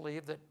 Kemp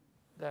believed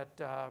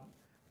that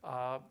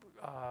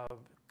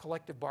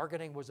collective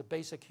bargaining was a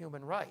basic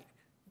human right,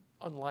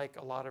 unlike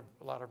a lot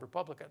of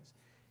Republicans.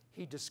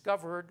 He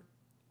discovered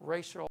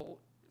racial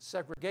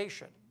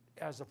segregation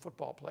as a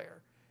football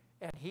player,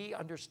 and he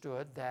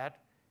understood that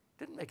it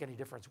didn't make any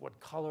difference what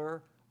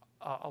color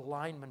a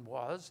lineman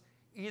was.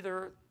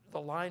 Either the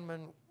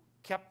lineman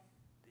kept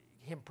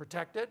him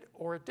protected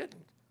or it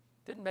didn't.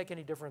 Didn't make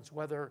any difference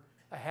whether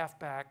a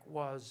halfback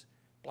was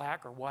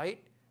black or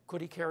white.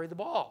 Could he carry the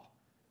ball?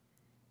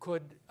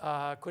 Could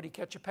he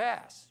catch a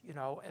pass? You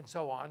know, and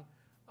so on.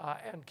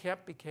 And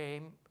Kemp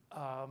became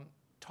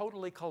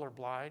totally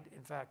colorblind,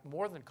 in fact,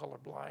 more than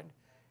colorblind,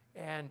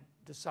 and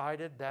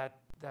decided that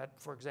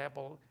for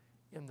example,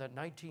 in the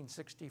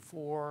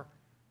 1964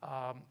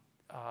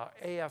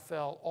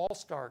 AFL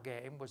All-Star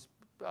game was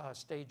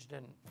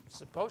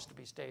supposed to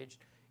be staged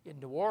in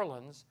New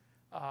Orleans.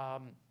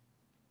 The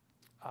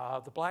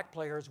black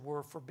players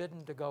were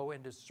forbidden to go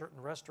into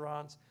certain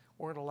restaurants,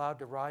 weren't allowed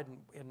to ride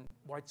in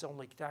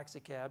whites-only taxi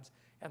cabs,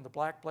 and the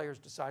black players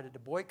decided to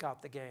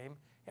boycott the game,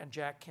 and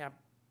Jack Kemp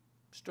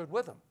stood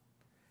with them.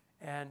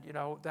 And you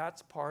know,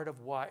 that's part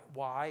of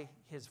why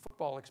his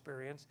football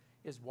experience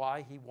is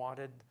why he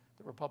wanted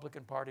the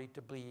Republican Party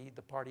to be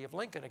the party of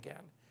Lincoln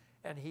again.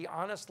 And he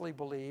honestly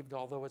believed,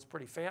 although it's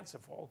pretty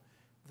fanciful,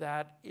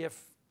 that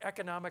if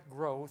economic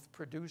growth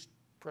produced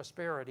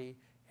prosperity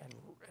and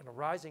a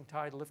rising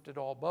tide lifted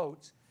all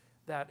boats,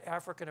 that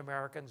African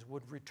Americans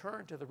would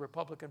return to the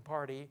Republican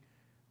Party,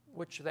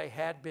 which they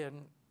had been,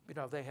 you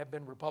know, they had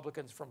been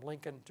Republicans from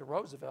Lincoln to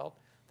Roosevelt,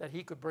 that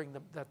he could bring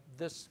them, that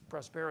this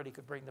prosperity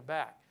could bring them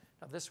back.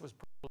 Now this was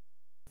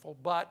powerful,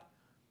 but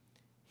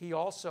he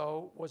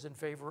also was in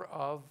favor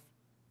of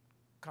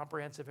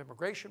comprehensive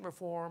immigration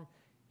reform.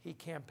 He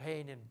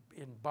campaigned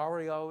in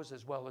barrios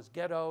as well as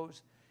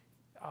ghettos.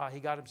 He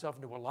got himself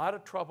into a lot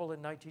of trouble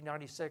in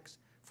 1996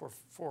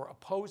 for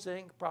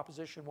opposing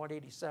Proposition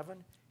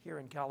 187 here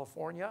in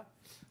California.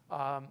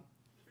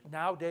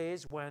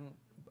 Nowadays, when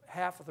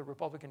half of the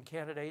Republican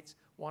candidates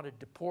want to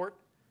deport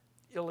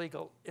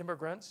illegal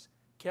immigrants,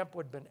 Kemp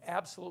would have been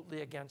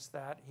absolutely against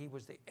that. He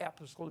was the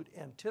absolute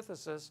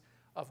antithesis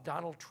of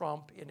Donald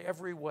Trump in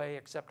every way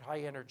except high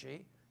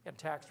energy and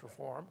tax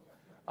reform.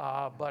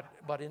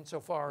 But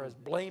insofar as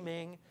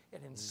blaming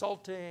and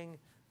insulting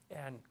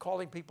and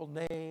calling people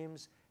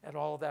names and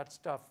all of that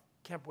stuff,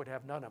 Kemp would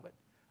have none of it.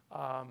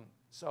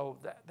 So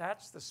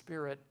that's the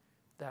spirit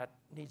that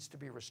needs to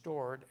be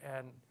restored,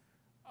 and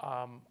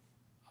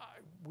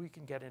we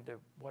can get into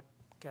what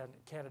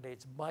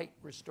candidates might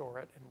restore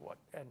it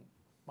and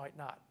might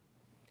not.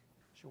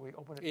 Should we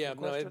open it to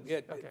questions?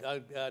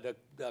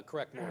 To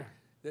correct Mort,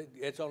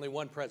 it's only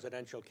one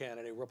presidential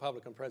candidate,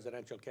 Republican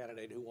presidential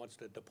candidate, who wants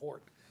to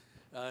deport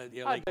the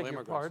illegal I beg your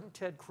immigrants. pardon,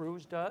 Ted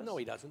Cruz does? No,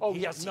 he doesn't. Oh,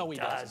 yes, no, he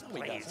does. does. No,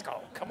 he Please, doesn't.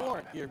 go. Come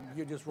Mort, on.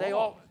 you're just They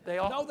wrong.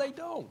 all. No, they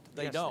don't.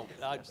 They Yes, don't.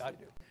 Yes, they do.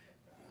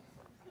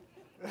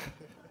 All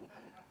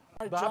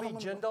right, Bobby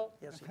gentlemen, Jindal?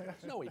 Yes, he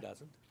does. No, he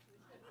doesn't.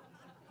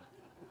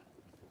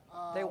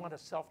 They want to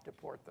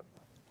self-deport them.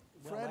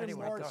 Fred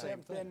anyway, and Mort go ahead.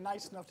 have been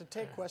nice enough to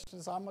take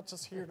questions. I'm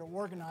just here to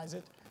organize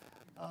it.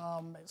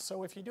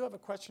 So if you do have a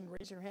question,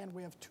 raise your hand.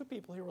 We have two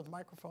people here with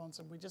microphones,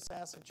 and we just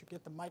ask that you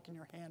get the mic in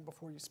your hand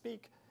before you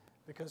speak,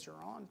 because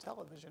you're on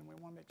television. We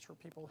want to make sure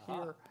people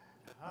hear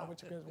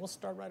what you guys. We'll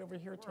start right over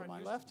here to my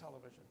left.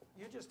 Television.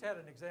 You just had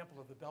an example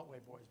of the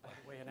Beltway boys, by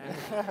the way, in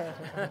action.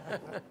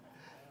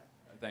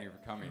 Thank you for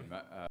coming.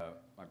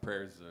 My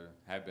prayers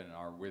have been and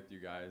are with you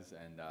guys.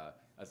 And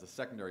as a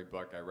secondary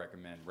book, I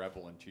recommend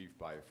Rebel in Chief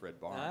by Fred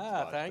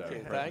Barnes. Thank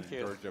you. Thank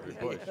you. George W.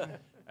 Bush.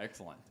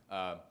 Excellent.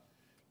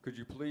 Could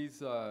you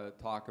please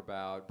talk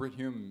about, Britt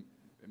Hume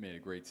made a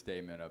great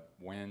statement of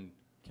when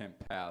Kemp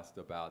passed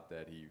about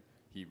that he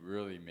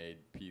really made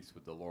peace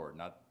with the Lord,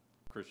 not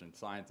Christian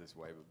Science this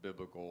way, but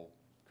biblical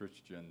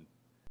Christian,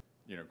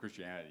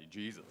 Christianity,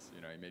 Jesus.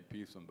 He made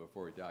peace with him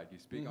before he died. Can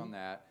you speak on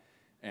that?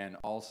 And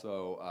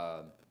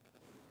also,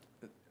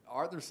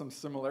 are there some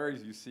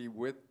similarities you see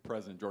with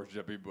President George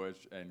W. Bush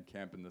and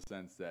Kemp in the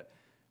sense that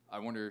I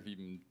wonder if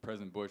even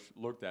President Bush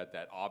looked at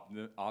that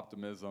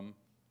optimism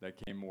that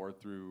came more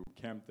through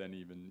Kemp than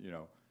even,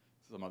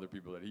 some other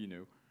people that he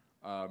knew.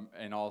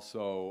 And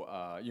also,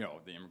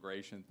 the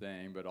immigration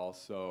thing, but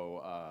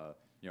also,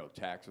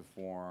 tax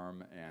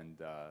reform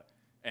and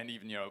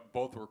even,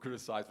 both were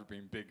criticized for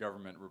being big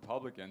government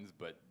Republicans,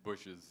 but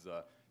Bush's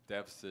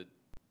deficit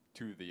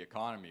to the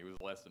economy was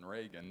less than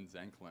Reagan's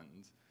and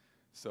Clinton's.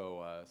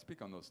 So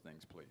speak on those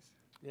things, please.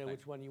 Yeah,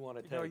 which one you want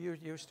to take? No,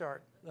 you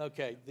start.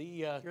 Okay.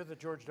 You're the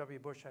George W.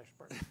 Bush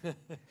expert.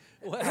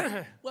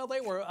 well,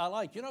 they were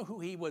alike. You know who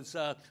he was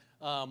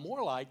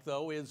more like,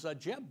 though, is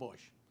Jeb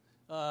Bush.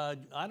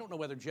 I don't know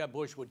whether Jeb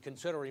Bush would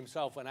consider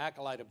himself an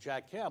acolyte of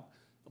Jack Kemp,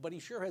 but he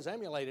sure has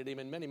emulated him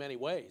in many, many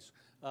ways.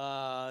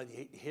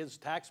 His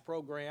tax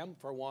program,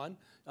 for one,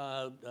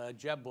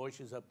 Jeb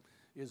Bush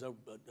is a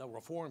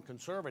reform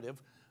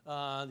conservative.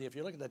 If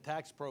you look at the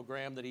tax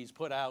program that he's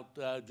put out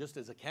just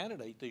as a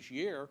candidate this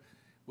year,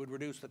 would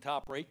reduce the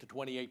top rate to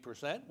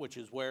 28%, which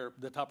is where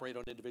the top rate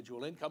on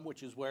individual income,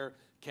 which is where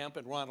Kemp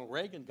and Ronald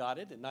Reagan got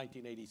it in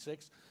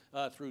 1986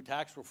 through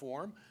tax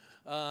reform,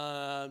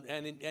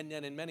 and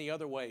in many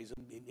other ways,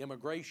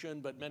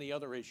 immigration, but many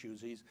other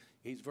issues.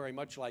 He's very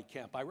much like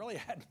Kemp. I really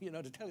hadn't,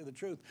 to tell you the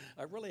truth,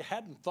 I really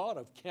hadn't thought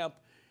of Kemp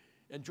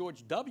and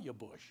George W.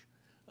 Bush.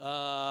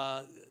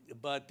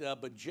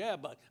 But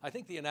Jeb, I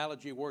think the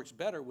analogy works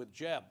better with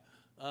Jeb.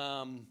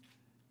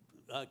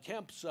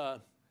 Kemp's,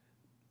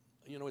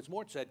 as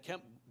Mort said,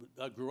 Kemp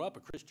grew up a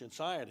Christian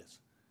Scientist.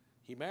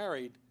 He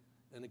married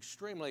an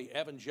extremely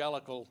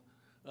evangelical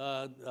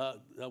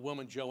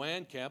woman,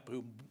 Joanne Kemp,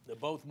 who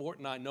both Mort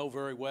and I know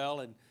very well,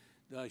 and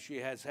she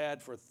has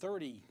had for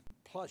 30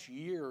 plus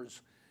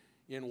years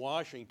in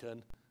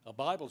Washington a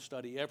Bible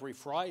study every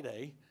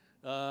Friday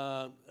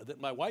that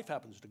my wife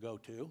happens to go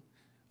to.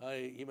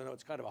 Even though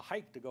it's kind of a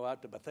hike to go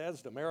out to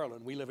Bethesda,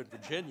 Maryland. We live in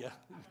Virginia,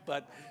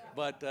 but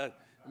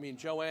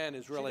Joanne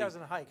is really. She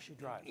doesn't hike; she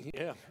drives.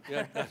 Yeah.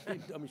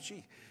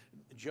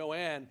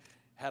 Joanne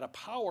had a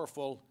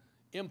powerful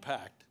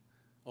impact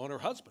on her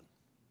husband,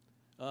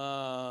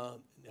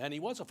 and he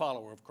was a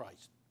follower of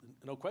Christ.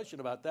 No question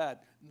about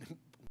that.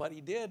 But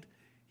he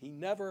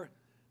never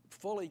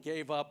fully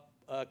gave up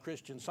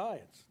Christian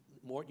Science.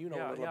 Mort, you know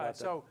a little about that.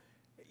 So,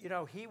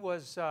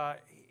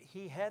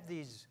 he had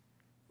these.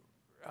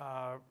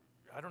 I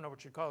don't know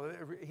what you'd call it.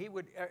 He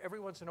would every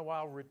once in a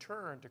while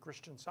return to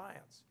Christian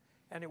Science,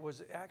 and it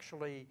was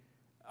actually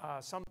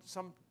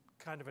some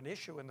kind of an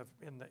issue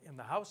in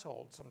the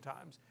household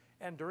sometimes.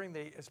 And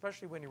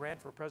especially when he ran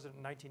for president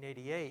in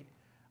 1988,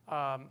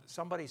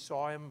 somebody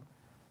saw him,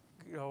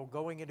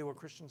 going into a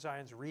Christian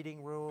Science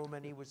reading room,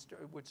 and he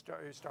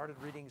started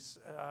reading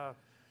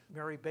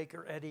Mary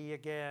Baker Eddy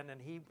again, and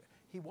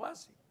he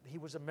was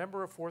a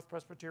member of Fourth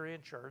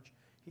Presbyterian Church.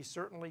 He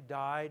certainly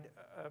died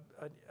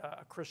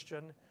a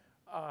Christian.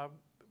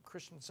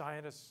 Christian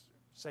Scientists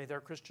say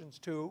they're Christians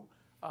too,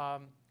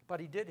 but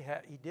he did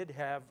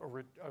have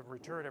a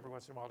return every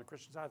once in a while to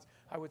Christian Science.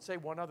 I would say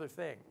one other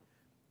thing.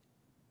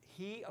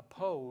 He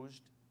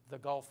opposed the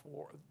Gulf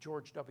War,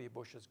 George W.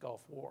 Bush's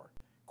Gulf War,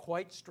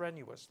 quite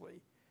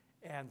strenuously,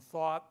 and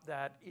thought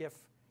that if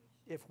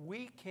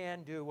we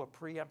can do a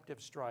preemptive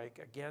strike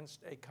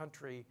against a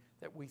country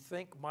that we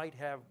think might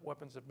have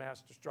weapons of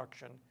mass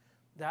destruction,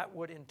 that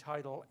would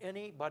entitle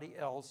anybody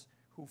else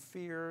who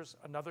fears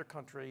another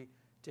country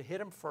to hit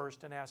him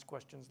first and ask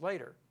questions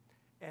later.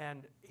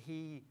 And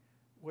he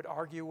would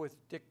argue with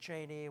Dick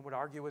Cheney, and would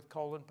argue with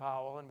Colin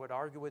Powell, and would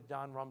argue with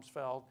Don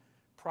Rumsfeld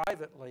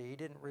privately. He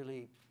didn't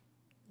really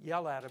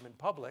yell at him in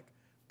public,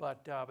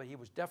 but he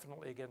was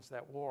definitely against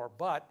that war.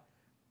 But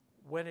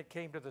when it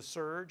came to the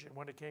surge and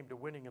when it came to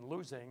winning and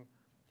losing,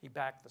 he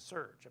backed the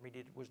surge. I mean,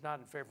 he was not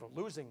in favor of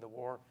losing the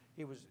war.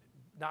 He was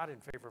not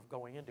in favor of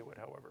going into it,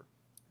 however.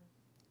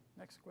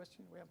 Next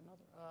question. We have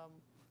another.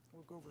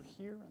 We'll go over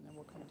here, and then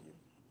we'll come to you.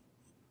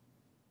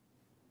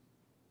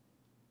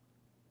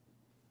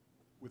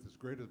 With as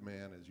great a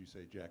man as you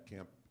say Jack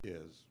Kemp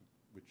is,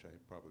 which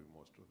probably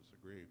most of us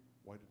agree,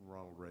 why didn't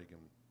Ronald Reagan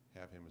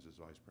have him as his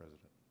vice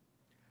president?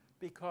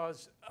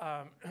 Because,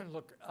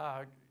 look,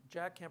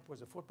 Jack Kemp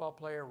was a football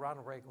player,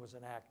 Ronald Reagan was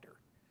an actor.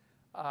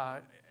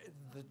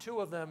 The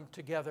two of them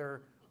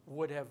together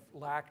would have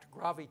lacked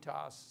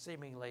gravitas,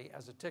 seemingly,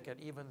 as a ticket,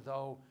 even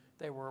though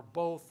they were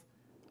both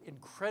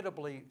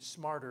incredibly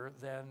smarter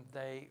than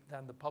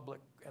the public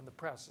and the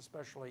press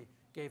especially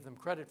gave them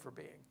credit for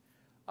being.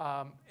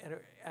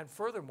 And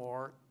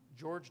furthermore,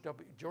 George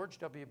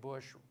W.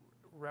 Bush,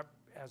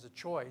 as a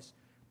choice,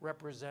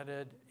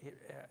 represented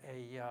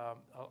a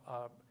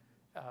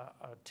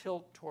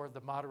tilt toward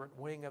the moderate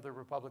wing of the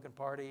Republican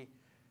Party.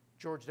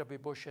 George W.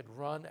 Bush had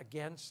run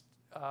against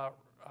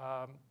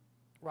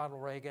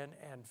Ronald Reagan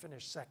and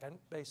finished second,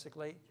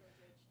 basically.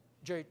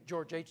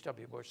 George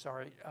H.W. Bush,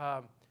 sorry.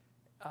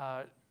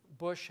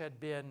 Bush had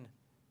been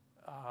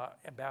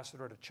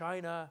ambassador to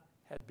China,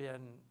 had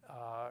been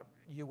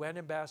UN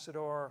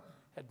ambassador,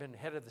 had been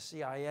head of the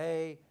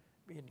CIA,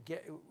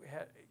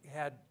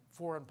 had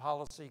foreign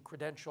policy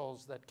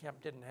credentials that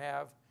Kemp didn't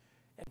have,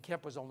 and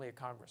Kemp was only a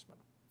congressman.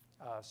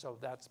 So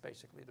that's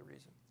basically the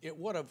reason. It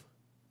would have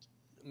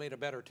made a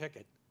better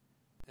ticket,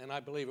 and I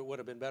believe it would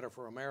have been better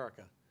for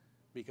America,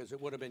 because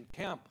it would have been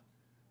Kemp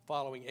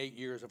following 8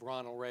 years of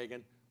Ronald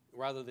Reagan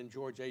rather than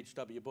George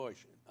H.W.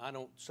 Bush. I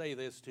don't say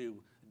this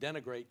to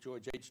denigrate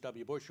George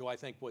H.W. Bush, who I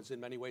think was in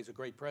many ways a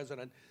great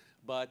president,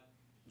 but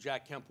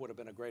Jack Kemp would have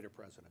been a greater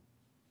president.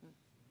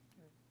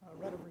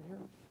 Right over here.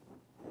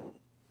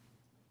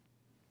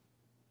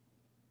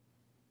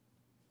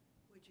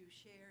 Would you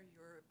share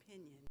your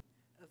opinion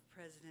of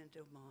President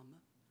Obama?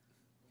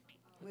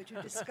 Would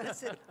you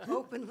discuss it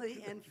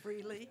openly and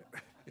freely?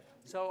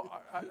 So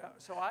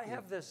I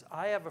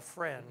have a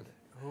friend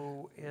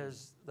who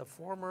is the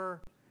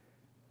former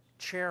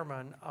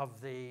chairman of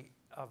the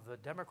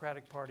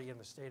Democratic Party in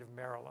the state of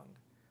Maryland,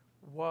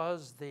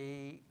 was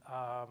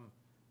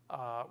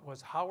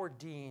Howard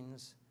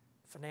Dean's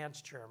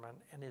finance chairman,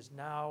 and is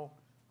now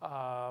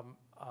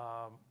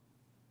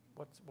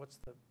what's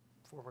the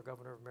former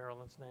governor of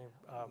Maryland's name?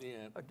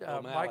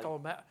 O'Malley.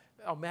 Michael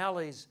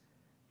O'Malley's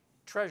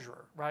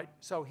treasurer, right?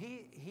 So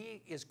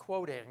he is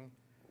quoting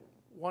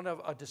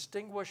a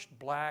distinguished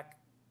black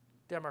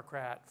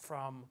Democrat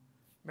from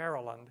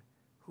Maryland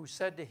who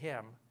said to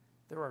him,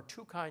 there are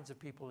two kinds of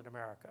people in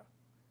America: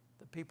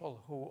 the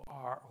people who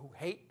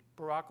hate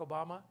Barack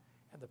Obama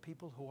and the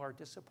people who are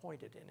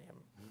disappointed in him.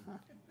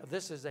 Now,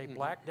 this is a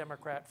black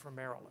Democrat from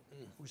Maryland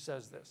who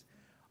says this.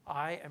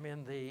 I am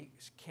in the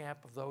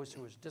camp of those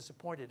who is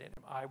disappointed in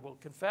him. I will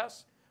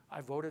confess,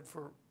 I voted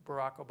for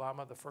Barack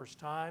Obama the first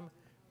time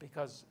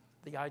because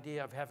the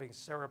idea of having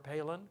Sarah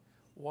Palin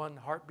one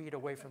heartbeat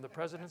away from the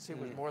presidency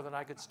was more than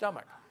I could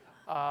stomach.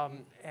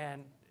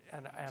 And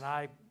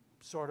I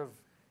sort of,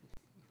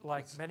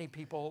 like many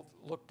people,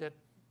 looked at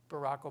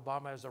Barack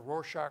Obama as a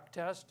Rorschach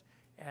test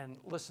and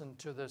listened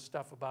to the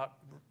stuff about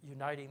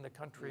uniting the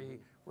country,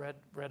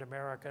 red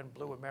America and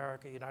blue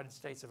America, United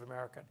States of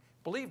America.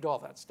 Believed all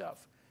that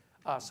stuff.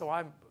 So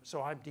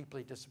I'm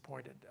deeply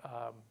disappointed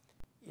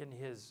in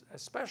his,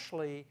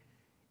 especially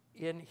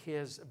in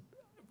his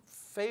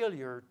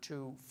failure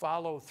to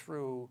follow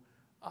through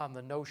on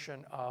the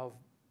notion of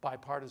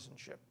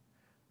bipartisanship.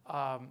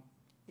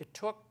 It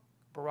took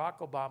Barack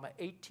Obama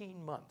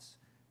 18 months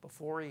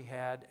before he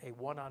had a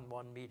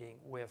one-on-one meeting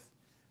with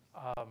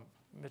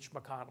Mitch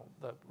McConnell,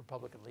 the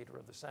Republican leader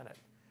of the Senate.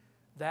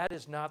 That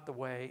is not the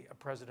way a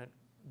president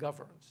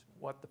governs.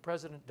 What the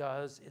president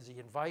does is he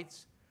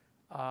invites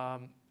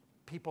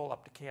people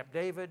up to Camp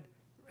David,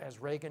 as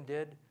Reagan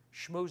did,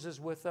 schmoozes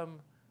with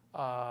them,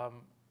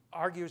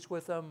 argues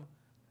with them,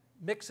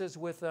 mixes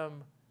with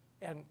them,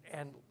 and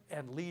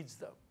leads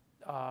them.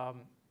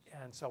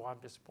 And so I'm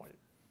disappointed.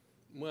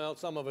 Well,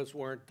 some of us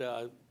weren't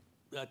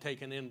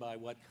taken in by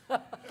what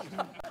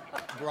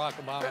Barack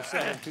Obama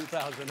said in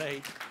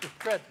 2008.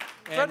 Fred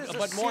is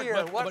a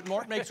seer. But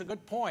Mort makes a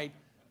good point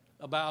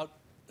about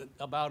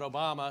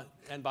Obama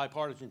and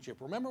bipartisanship.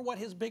 Remember what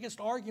his biggest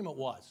argument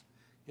was?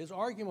 His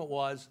argument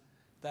was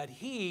that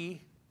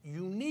he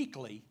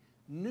uniquely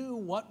knew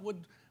what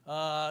would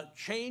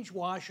change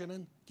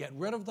Washington, get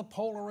rid of the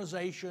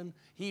polarization.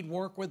 He'd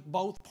work with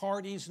both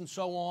parties and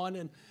so on,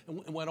 and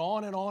went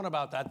on and on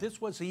about that.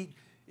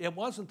 It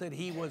wasn't that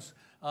he was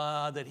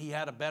that he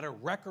had a better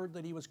record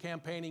that he was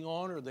campaigning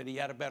on, or that he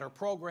had a better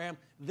program.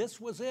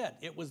 This was it.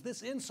 It was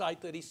this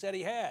insight that he said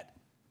he had.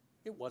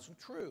 It wasn't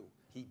true.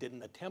 He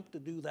didn't attempt to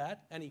do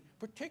that, and he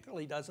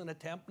particularly doesn't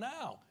attempt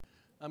now.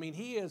 I mean,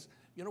 he is.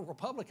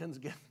 Republicans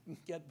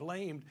get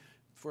blamed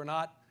for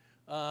not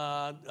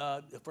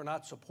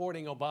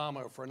supporting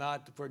Obama,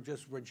 for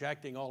just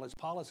rejecting all his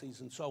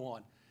policies and so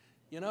on.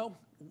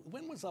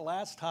 When was the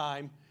last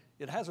time?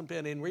 It hasn't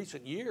been in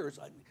recent years.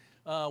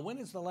 When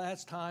is the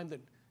last time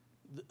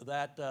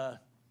that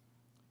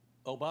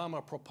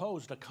Obama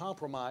proposed a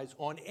compromise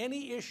on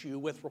any issue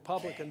with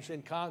Republicans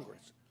in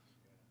Congress?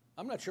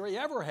 I'm not sure he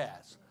ever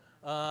has.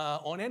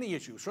 On any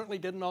issue. Certainly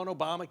didn't on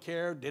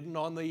Obamacare, didn't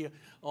on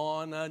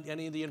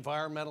any of the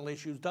environmental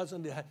issues,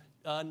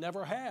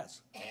 never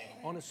has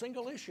on a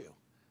single issue.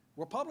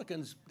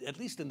 Republicans, at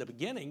least in the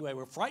beginning, they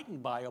were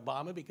frightened by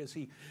Obama because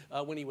he,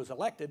 when he was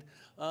elected,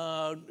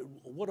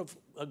 would have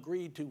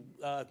agreed to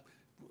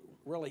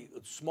really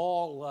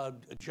small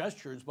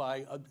gestures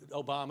by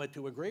Obama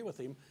to agree with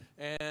him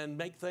and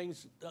make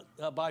things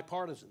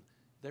bipartisan.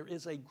 There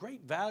is a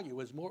great value,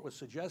 as Mort was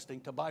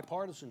suggesting, to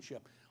bipartisanship.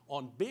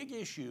 On big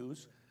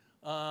issues,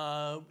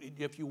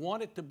 if you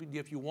want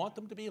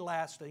them to be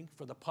lasting,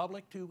 for the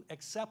public to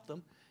accept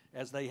them,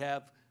 as they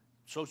have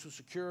Social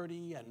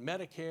Security and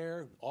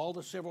Medicare, all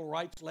the civil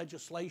rights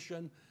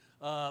legislation,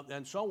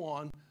 and so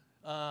on,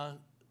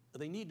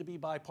 they need to be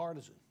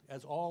bipartisan,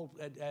 as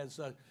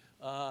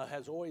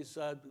has always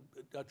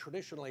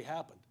traditionally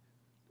happened.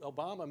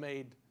 Obama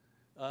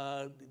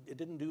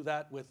didn't do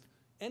that with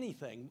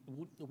anything,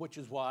 which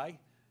is why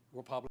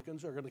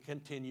Republicans are going to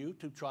continue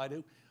to try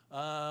to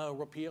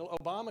repeal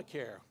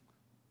Obamacare.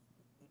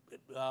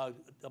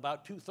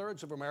 About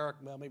 2/3 of America,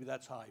 well, maybe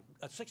that's high,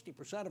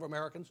 60% of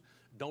Americans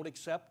don't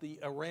accept the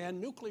Iran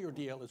nuclear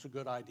deal as a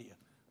good idea.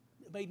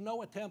 They made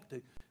no attempt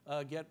to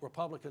get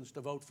Republicans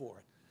to vote for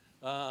it,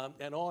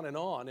 and on and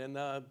on.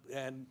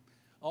 And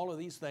all of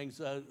these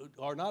things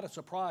are not a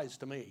surprise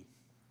to me.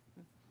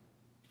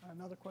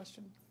 Another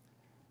question?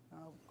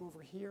 I'll go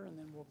over here, and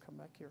then we'll come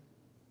back here.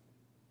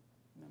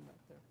 And then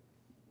back there.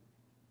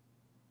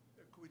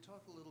 Could we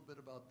talk a little bit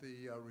about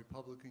the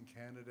Republican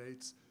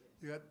candidates?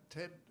 You got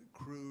Ted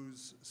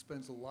Cruz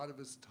spends a lot of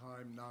his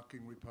time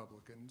knocking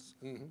Republicans.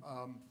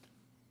 Mm-hmm.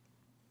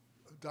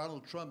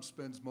 Donald Trump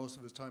spends most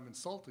of his time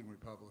insulting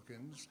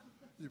Republicans.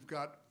 You've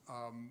got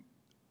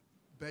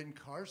Ben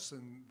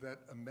Carson that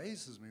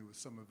amazes me with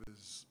some of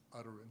his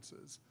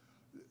utterances.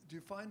 Do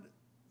you find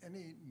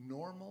any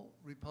normal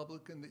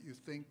Republican that you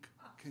think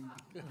can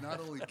not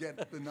only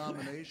get the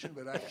nomination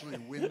but actually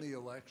win the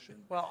election?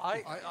 Well,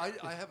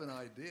 I have an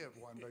idea of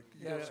one, but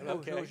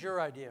What was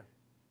your idea?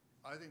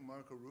 I think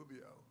Marco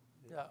Rubio.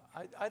 Yeah,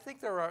 I think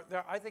there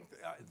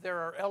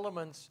are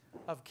elements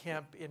of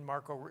Kemp in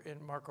Marco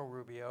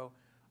Rubio.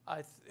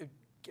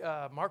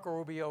 Marco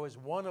Rubio is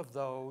one of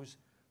those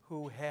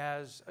who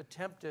has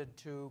attempted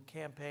to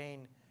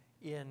campaign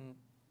in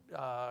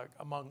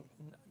among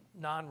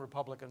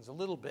non-Republicans a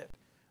little bit.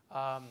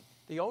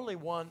 The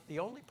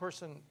only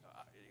person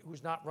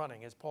who's not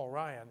running is Paul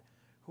Ryan,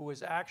 who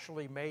has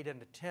actually made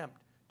an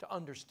attempt to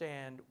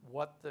understand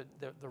what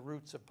the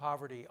roots of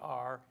poverty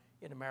are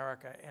in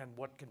America and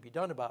what can be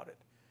done about it.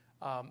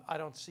 I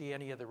don't see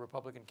any of the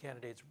Republican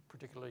candidates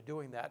particularly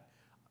doing that.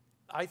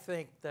 I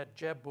think that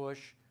Jeb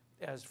Bush,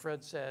 as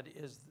Fred said,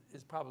 is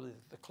probably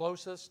the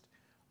closest.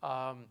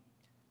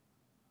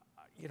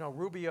 You know,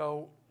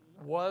 Rubio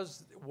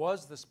was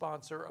the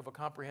sponsor of a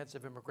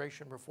comprehensive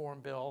immigration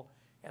reform bill,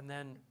 and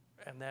then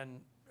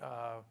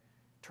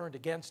turned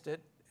against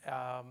it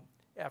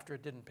after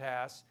it didn't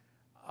pass.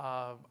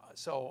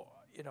 So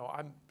you know,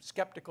 I'm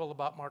skeptical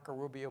about Marco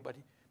Rubio,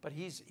 but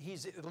he's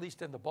at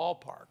least in the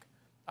ballpark.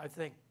 I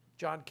think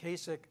John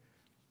Kasich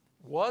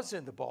was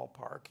in the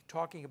ballpark,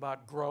 talking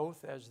about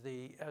growth as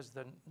the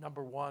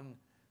number one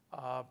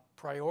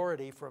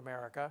priority for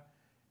America,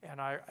 and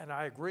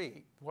I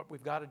agree. What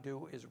we've got to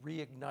do is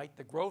reignite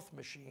the growth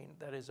machine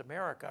that is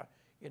America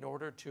in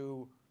order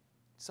to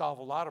solve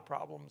a lot of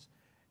problems.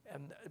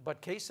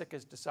 But Kasich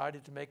has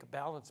decided to make a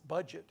balanced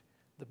budget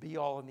the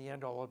be-all and the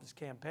end-all of his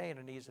campaign,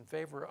 and he's in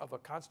favor of a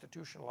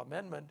constitutional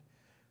amendment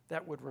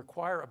that would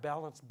require a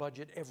balanced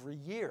budget every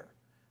year.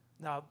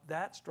 Now,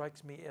 that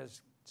strikes me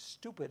as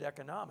stupid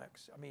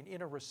economics. I mean,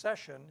 in a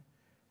recession,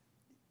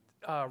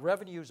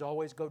 revenues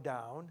always go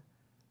down,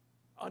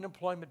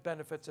 unemployment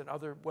benefits and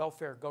other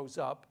welfare goes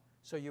up,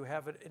 so you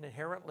have an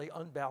inherently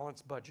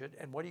unbalanced budget.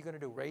 And what are you going to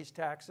do, raise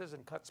taxes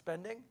and cut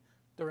spending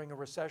during a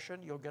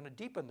recession? You're going to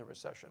deepen the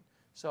recession.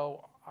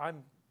 So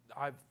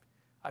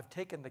I've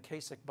taken the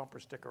Kasich bumper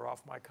sticker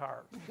off my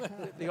car.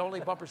 The only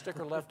bumper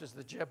sticker left is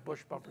the Jeb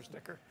Bush bumper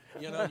sticker.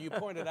 You know, you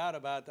pointed out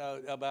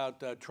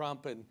about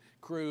Trump and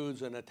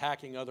Cruz and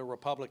attacking other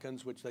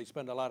Republicans, which they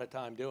spend a lot of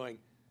time doing.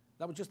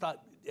 That was just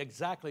not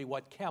exactly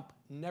what Kemp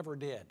never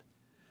did.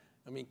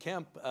 I mean,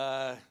 Kemp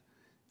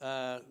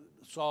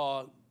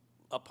saw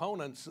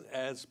opponents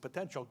as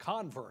potential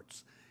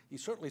converts. He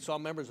certainly saw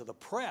members of the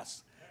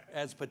press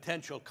as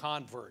potential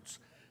converts.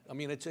 I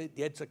mean,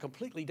 it's a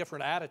completely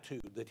different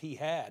attitude that he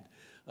had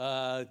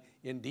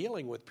in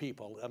dealing with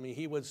people. I mean,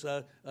 he was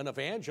an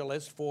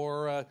evangelist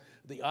for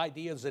the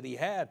ideas that he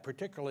had,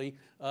 particularly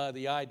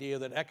the idea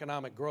that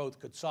economic growth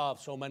could solve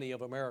so many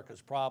of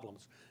America's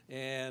problems.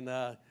 And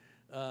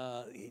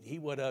he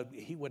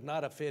would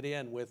not have fit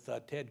in with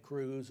Ted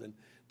Cruz and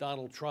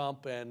Donald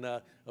Trump and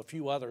a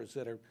few others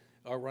that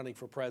are running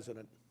for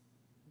president.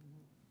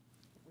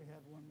 We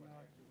had one. Go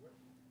ahead.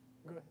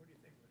 What do you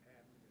think would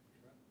happen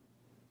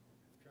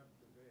if Trump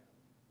prevailed?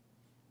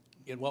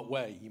 In what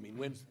way? You mean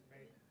wins?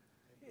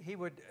 He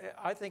would.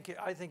 I think you'd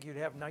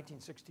have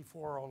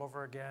 1964 all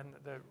over again.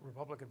 The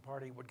Republican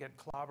Party would get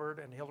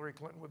clobbered, and Hillary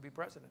Clinton would be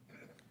president.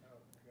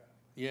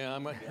 Yeah,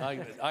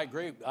 I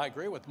agree. I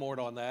agree with Mort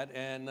on that,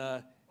 and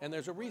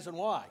there's a reason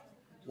why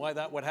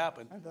that would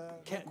happen.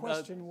 The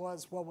question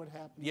was, what would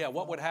happen? Yeah,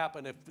 what would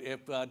happen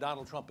if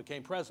Donald Trump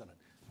became president?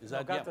 Is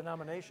that got the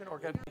nomination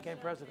or became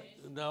president?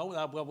 No,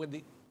 well, when the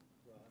I'm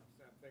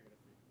thinking if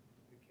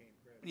he became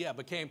president. yeah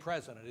became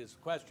president is the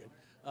question.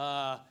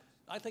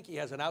 I think he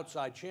has an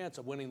outside chance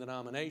of winning the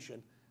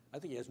nomination. I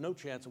think he has no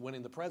chance of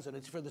winning the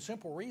presidency for the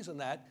simple reason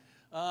that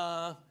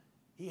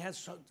he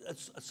has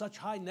such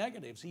high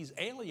negatives. He's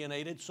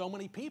alienated so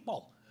many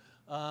people.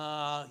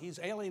 He's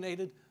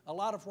alienated a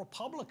lot of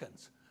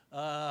Republicans,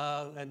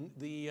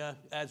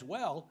 as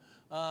well.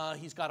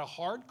 He's got a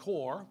hard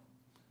core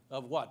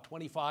of what,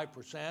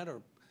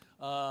 25%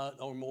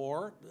 or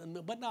more,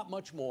 but not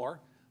much more,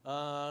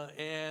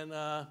 and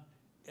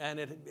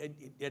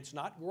it's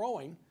not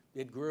growing.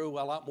 It grew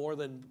a lot more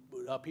than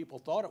people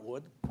thought it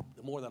would,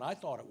 more than I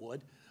thought it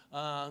would,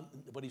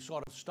 but he's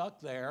sort of stuck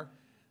there.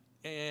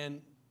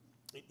 And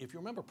if you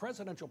remember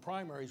presidential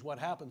primaries, what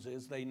happens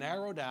is they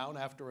narrow down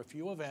after a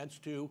few events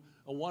to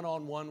a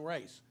one-on-one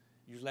race.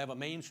 You usually have a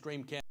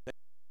mainstream candidate that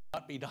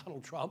would not be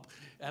Donald Trump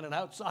and an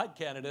outside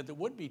candidate that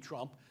would be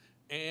Trump,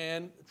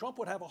 and Trump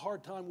would have a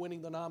hard time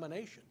winning the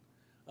nomination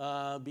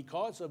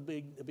because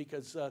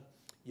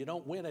you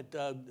don't win it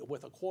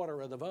with a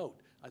quarter of the vote.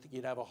 I think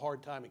he'd have a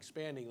hard time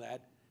expanding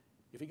that.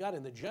 If he got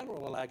in the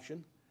general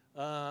election,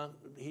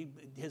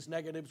 his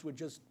negatives would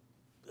just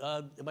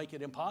make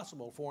it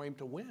impossible for him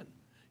to win.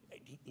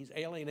 He's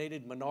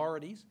alienated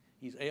minorities.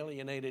 He's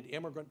alienated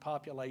immigrant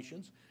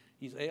populations.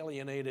 He's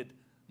alienated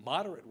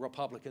moderate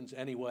Republicans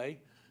anyway.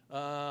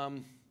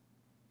 And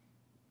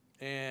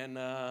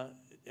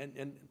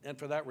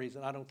for that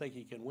reason, I don't think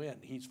he can win.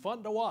 He's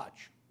fun to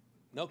watch.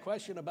 No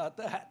question about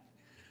that.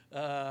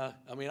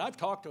 I mean, I've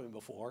talked to him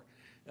before.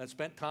 I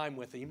spent time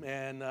with him,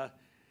 and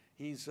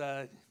he's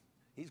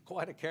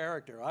quite a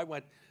character.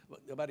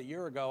 About a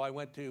year ago, I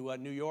went to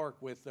New York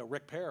with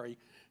Rick Perry,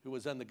 who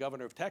was then the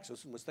governor of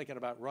Texas and was thinking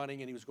about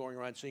running, and he was going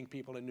around seeing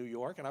people in New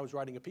York, and I was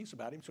writing a piece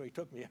about him, so he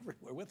took me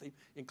everywhere with him,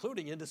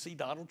 including in to see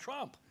Donald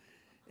Trump.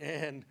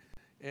 And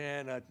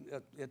And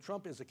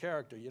Trump is a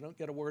character. You don't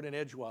get a word in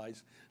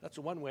edgewise. That's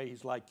the one way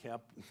he's like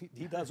Kemp.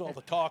 He does all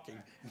the talking,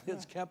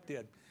 as Kemp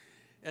did.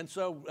 And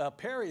so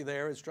Perry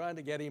there is trying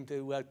to get him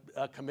to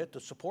commit to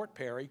support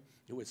Perry,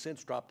 who has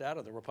since dropped out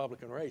of the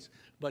Republican race,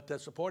 but to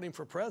support him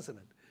for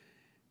president.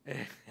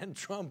 And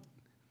Trump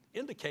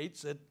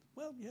indicates that,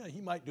 well, yeah,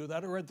 he might do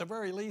that, or at the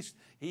very least,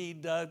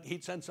 he'd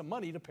send some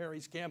money to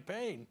Perry's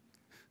campaign.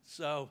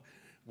 So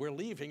we're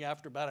leaving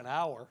after about an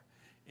hour,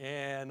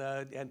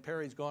 and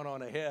Perry's gone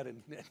on ahead,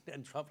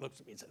 and Trump looks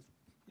at me and says,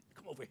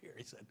 "Come over here."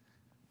 He said,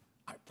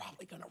 "I'm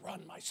probably going to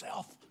run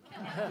myself."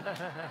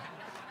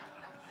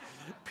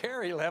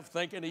 Perry left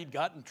thinking he'd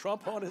gotten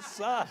Trump on his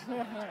side.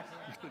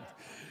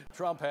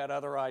 Trump had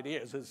other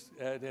ideas,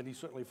 and he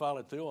certainly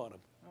followed through on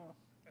them.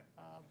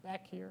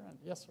 Back here, and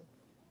yes, sir.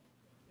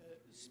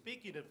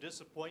 Speaking of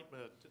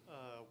disappointment,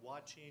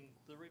 watching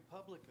the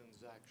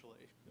Republicans,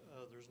 actually,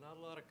 there's not a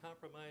lot of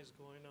compromise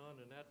going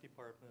on in that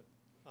department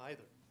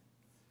either.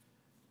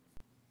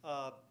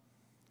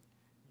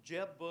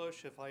 Jeb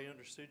Bush, if I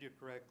understood you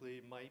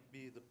correctly, might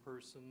be the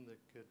person that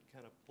could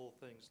kind of pull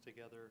things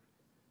together.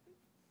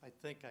 I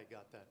think I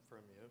got that from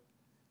you.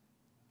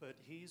 But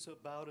he's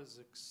about as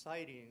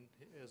exciting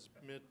as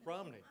Mitt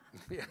Romney.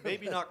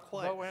 Maybe not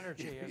quite. Low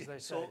energy, as they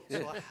say.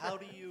 So how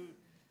do you,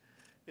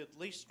 at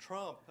least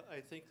Trump, I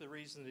think the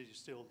reason that he's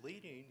still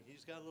leading,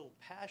 he's got a little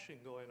passion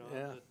going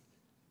on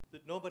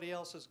that nobody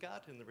else has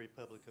got in the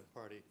Republican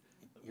Party.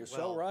 You're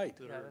so right.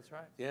 Yeah, that's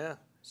right. Yeah.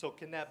 So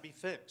can that be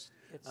fixed?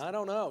 I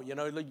don't know. You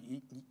know,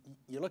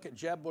 you look at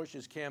Jeb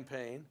Bush's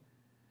campaign,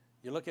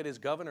 you look at his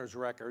governor's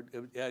record,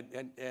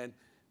 and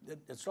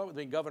start with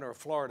being governor of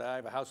Florida. I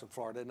have a house in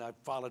Florida, and I've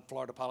followed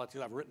Florida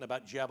politics. I've written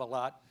about Jeb a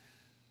lot.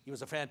 He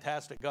was a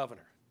fantastic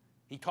governor.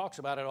 He talks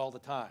about it all the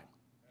time.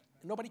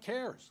 Nobody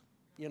cares.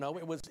 You know,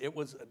 it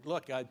was.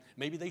 Look,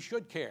 maybe they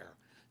should care.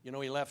 You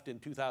know, he left in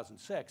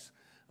 2006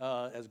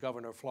 as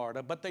governor of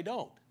Florida, but they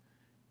don't.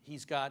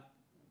 He's got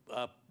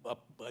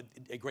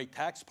a great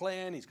tax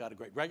plan. He's got a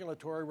great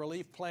regulatory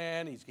relief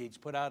plan. He's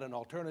put out an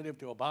alternative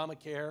to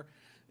Obamacare.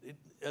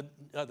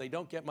 They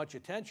don't get much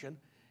attention,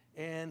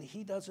 and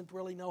he doesn't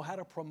really know how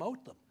to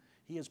promote them.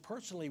 He has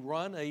personally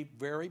run a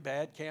very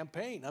bad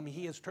campaign. I mean,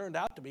 he has turned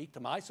out to be, to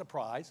my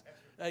surprise,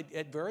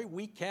 a very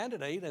weak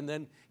candidate, and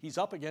then he's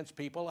up against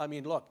people. I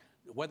mean, look,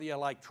 whether you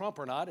like Trump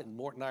or not, and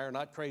Mort and I are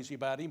not crazy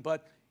about him,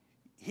 but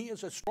he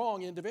is a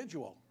strong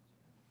individual,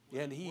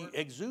 and he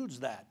exudes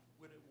that.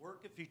 Would it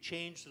work if you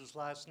changed his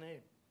last name?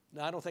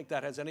 No, I don't think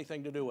that has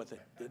anything to do with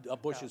it,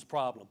 Bush's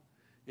problem.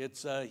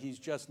 It's he's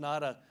just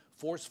not a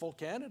forceful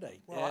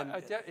candidate. Well,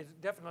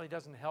 it definitely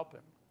doesn't help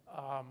him.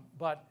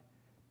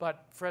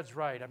 But Fred's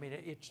right. I mean,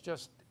 it's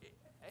just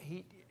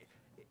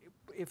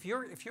if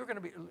you're going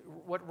to be,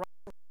 what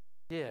Ronald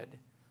did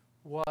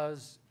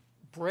was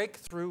break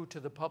through to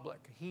the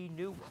public. He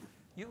knew.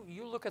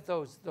 You look at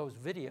those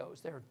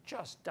videos; they're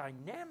just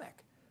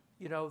dynamic.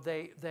 You know,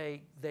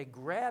 they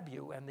grab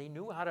you, and he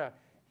knew how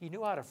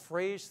to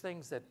phrase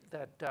things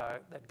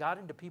that got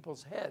into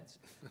people's heads.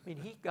 I mean,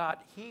 he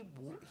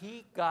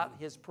got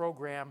his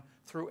program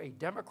through a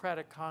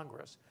Democratic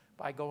Congress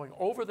by going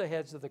over the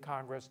heads of the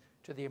Congress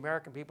to the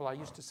American people. I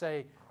used to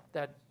say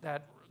that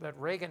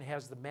Reagan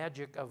has the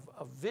magic of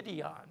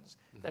videons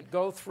that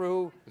go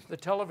through the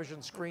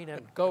television screen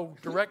and go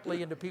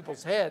directly into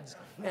people's heads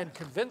and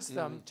convince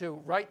them to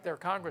write their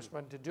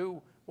congressman to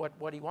do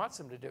what he wants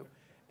them to do.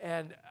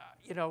 And,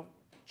 you know,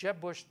 Jeb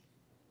Bush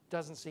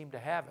doesn't seem to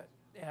have it.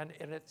 And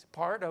it's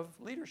part of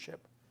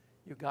leadership.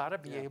 You got to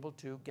be able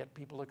to get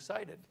people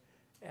excited.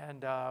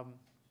 And,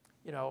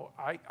 you know,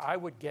 I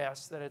would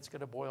guess that it's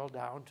going to boil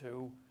down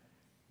to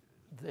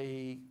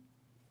the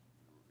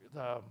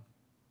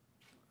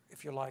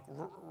if you like,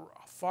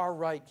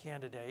 far-right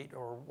candidate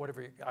or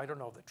whatever. I don't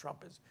know that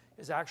Trump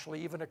is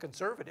actually even a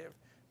conservative,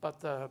 but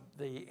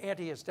the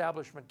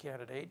anti-establishment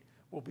candidate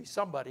will be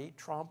somebody,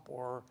 Trump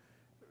or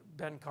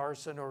Ben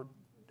Carson or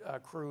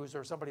Cruz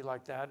or somebody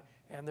like that,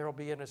 and there will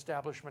be an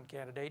establishment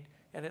candidate,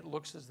 and it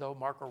looks as though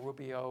Marco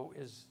Rubio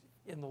is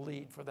in the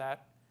lead for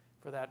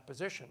that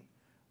position.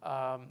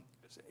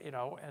 You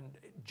know, and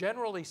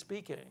generally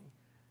speaking,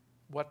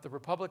 what the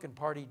Republican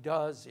Party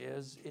does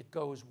is it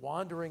goes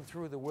wandering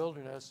through the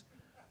wilderness,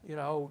 you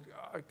know,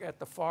 at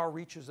the far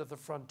reaches of the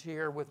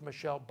frontier with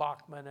Michelle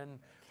Bachmann and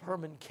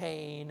Herman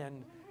Cain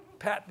and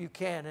Pat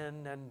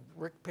Buchanan and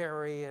Rick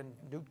Perry and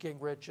Newt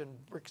Gingrich and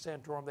Rick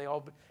Santorum. They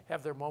all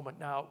have their moment.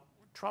 Now,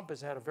 Trump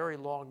has had a very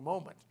long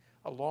moment,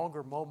 a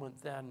longer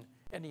moment than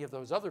any of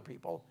those other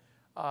people.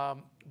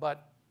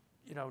 But,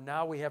 you know,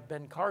 now we have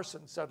Ben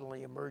Carson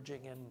suddenly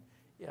emerging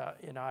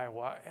in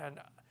Iowa.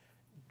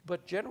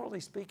 But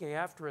generally speaking,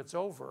 after it's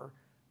over,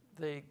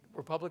 the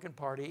Republican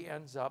Party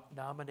ends up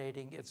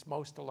nominating its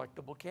most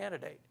electable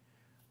candidate.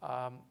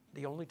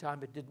 The only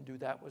time it didn't do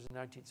that was in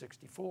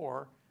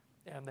 1964,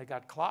 and they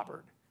got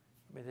clobbered.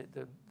 I mean,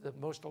 the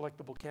most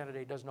electable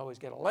candidate doesn't always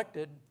get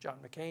elected. John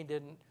McCain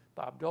didn't,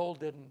 Bob Dole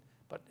didn't,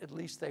 but at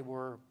least they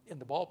were in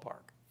the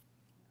ballpark.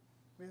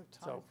 We have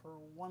time for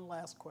one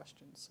last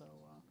question, so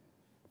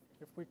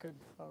if we could,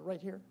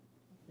 right here,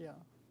 yeah.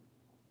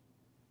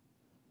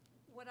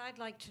 What I'd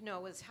like to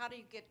know is how do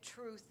you get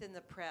truth in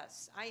the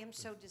press? I am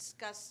so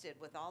disgusted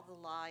with all the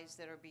lies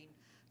that are being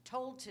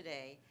told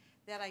today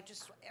that I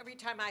just, every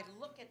time I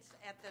look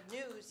at the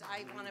news,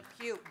 I want to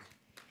puke.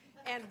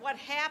 And what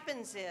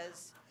happens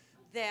is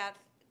that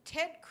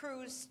Ted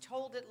Cruz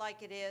told it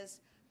like it is.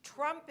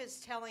 Trump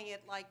is telling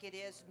it like it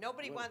is.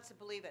 Nobody wants to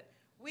believe it.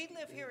 We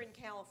live here in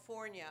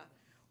California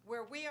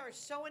where we are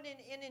so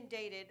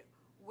inundated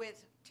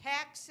with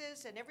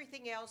taxes and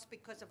everything else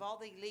because of all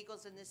the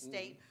illegals in this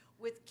state,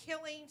 with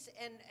killings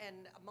and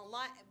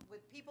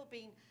with people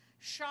being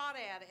shot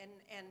at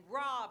and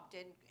robbed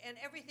and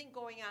everything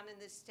going on in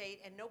this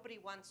state, and nobody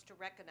wants to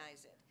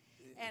recognize it.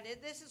 And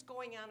this is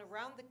going on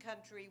around the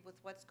country with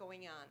what's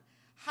going on.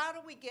 How do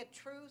we get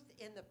truth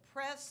in the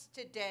press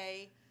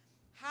today?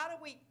 How do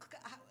we,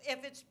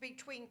 if it's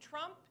between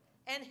Trump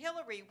and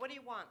Hillary, what do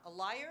you want? A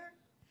liar?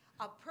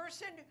 A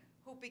person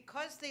who,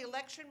 because the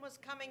election was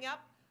coming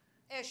up,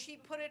 as she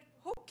put it,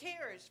 who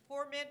cares?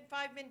 4 men,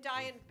 5 men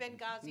die in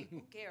Benghazi,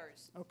 who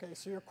cares? Okay,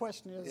 so your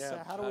question is,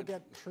 Yeah, how do we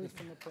get truth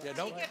in the press? Yeah,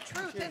 How do you get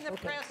truth in the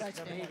press Thanks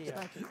very much. today?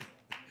 Thank you.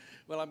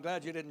 Well, I'm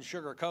glad you didn't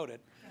sugarcoat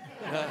it.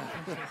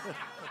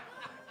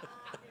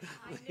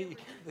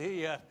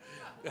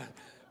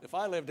 If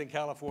I lived in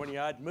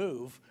California, I'd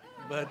move.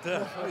 But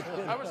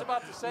I was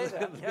about to say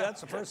that. Yeah.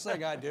 that's the first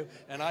thing I'd do,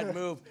 and I'd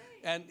move.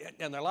 And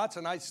there are lots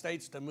of nice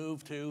states to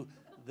move to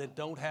that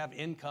don't have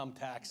income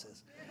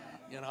taxes.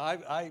 You know,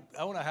 I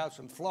own a house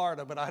in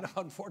Florida, but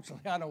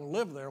unfortunately I don't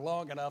live there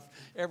long enough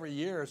every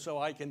year, so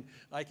I can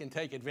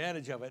take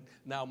advantage of it.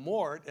 Now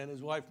Mort and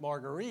his wife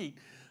Marguerite,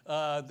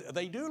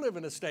 they do live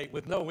in a state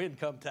with no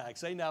income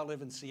tax. They now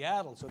live in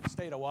Seattle, so the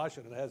state of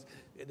Washington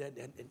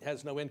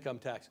has no income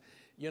tax.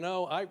 You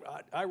know,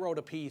 I wrote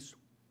a piece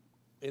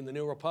in the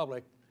New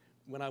Republic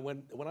when I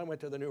went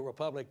to the New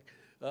Republic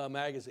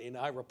magazine.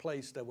 I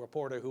replaced a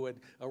writer who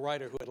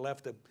had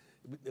left to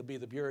be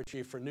the bureau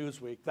chief for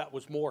Newsweek. That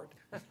was Mort.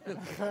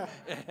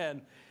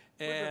 and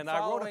We've been I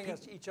wrote following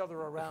each other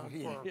around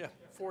for Yeah.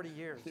 40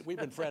 years. We've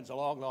been friends a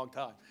long, long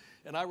time.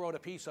 And I wrote a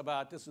piece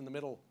about, this in the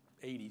middle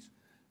 80s,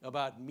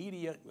 about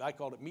media, I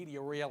called it media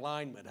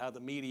realignment, how the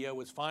media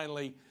was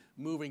finally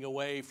moving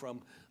away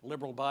from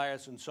liberal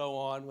bias and so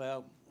on.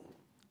 Well,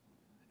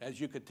 as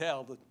you can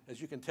tell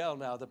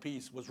now, the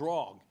piece was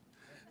wrong,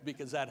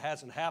 because that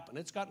hasn't happened.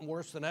 It's gotten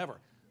worse than ever.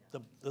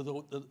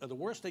 The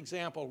worst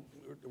example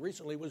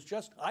recently was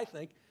just, I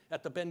think,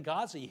 at the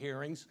Benghazi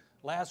hearings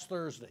last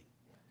Thursday.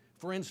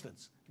 For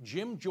instance,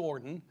 Jim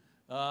Jordan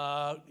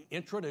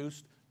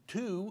introduced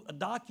 2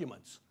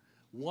 documents.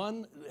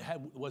 One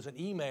was an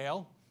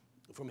email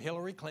from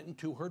Hillary Clinton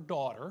to her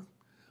daughter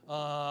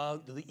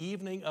the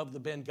evening of the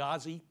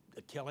Benghazi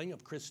killing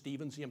of Chris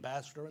Stevens, the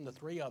ambassador, and the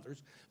 3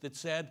 others, that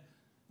said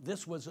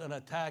this was an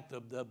attack,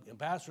 the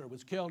ambassador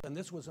was killed, and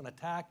this was an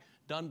attack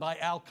done by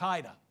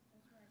Al-Qaeda.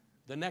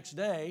 The next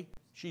day,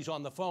 she's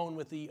on the phone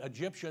with the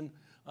Egyptian,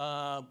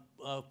 I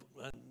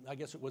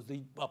guess it was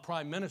the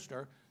prime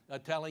minister,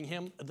 telling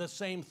him the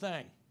same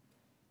thing.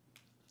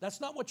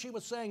 That's not what she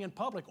was saying in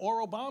public,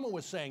 or Obama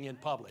was saying in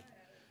public.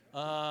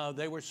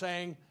 They were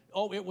saying,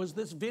 oh, it was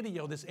this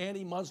video, this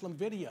anti-Muslim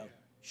video.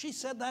 She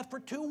said that for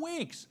 2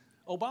 weeks.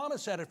 Obama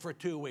said it for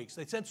 2 weeks.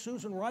 They sent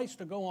Susan Rice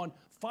to go on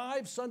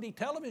 5 Sunday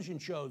television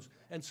shows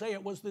and say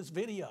it was this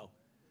video.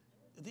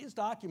 These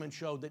documents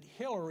showed that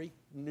Hillary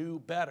knew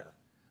better.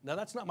 Now,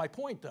 that's not my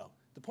point, though.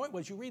 The point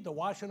was, you read the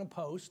Washington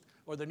Post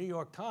or the New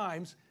York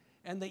Times,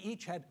 and they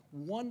each had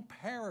 1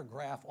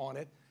 paragraph on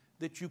it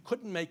that you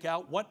couldn't make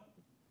out what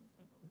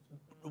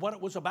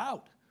it was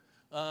about.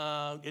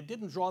 It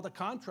didn't draw the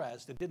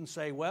contrast. It didn't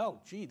say,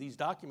 well, gee, these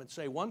documents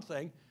say one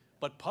thing,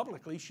 but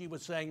publicly she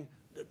was saying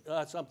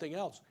something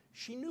else.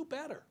 She knew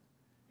better.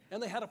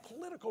 And they had a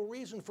political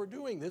reason for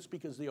doing this,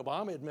 because the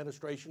Obama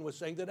administration was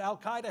saying that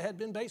Al-Qaeda had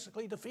been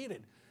basically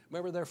defeated.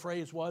 Remember, their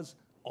phrase was,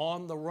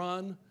 on the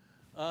run.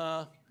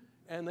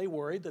 And they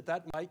worried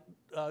that might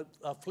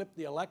flip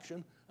the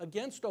election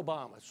against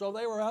Obama. So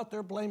they were out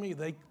there blaming,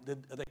 they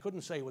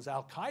couldn't say it was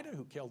Al-Qaeda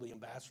who killed the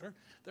ambassador.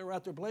 They were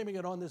out there blaming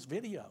it on this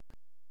video.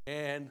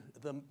 And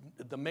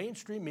the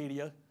mainstream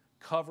media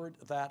covered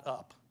that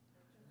up.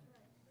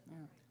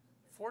 Yeah.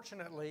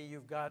 Fortunately,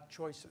 you've got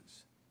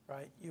choices,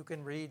 right? You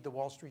can read the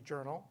Wall Street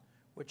Journal,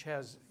 which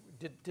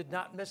did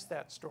not miss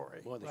that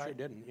story. Well, they right? sure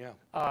didn't, yeah.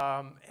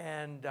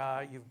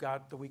 You've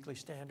got the Weekly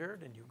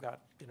Standard, and you've got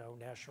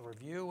National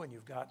Review, and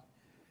you've got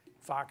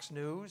Fox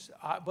News.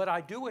 But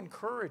I do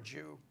encourage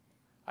you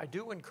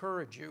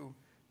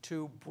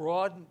to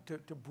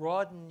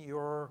broaden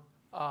your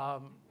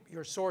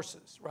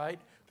sources, right?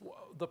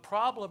 The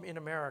problem in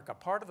America,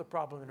 part of the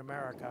problem in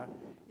America,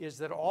 is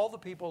that all the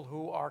people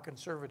who are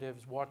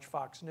conservatives watch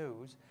Fox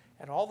News,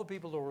 and all the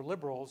people who are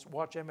liberals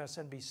watch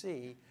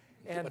MSNBC,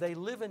 and they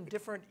live in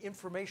different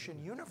information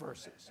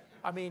universes.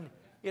 I mean,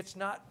 it's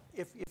not,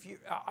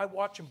 I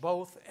watch them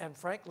both, and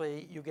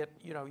frankly, you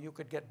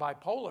could get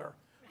bipolar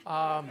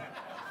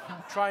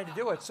trying to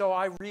do it. So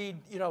I read,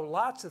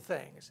 lots of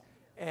things.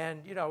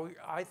 And,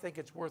 I think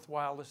it's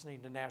worthwhile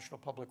listening to National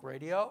Public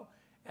Radio,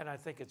 and I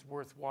think it's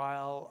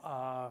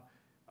worthwhile,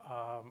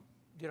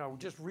 you know,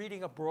 just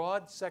reading a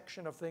broad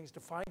section of things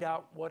to find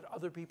out what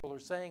other people are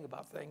saying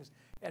about things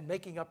and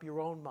making up your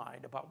own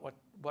mind about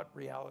what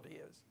reality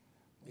is.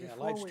 Yeah,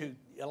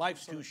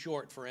 life's too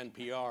short for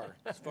NPR,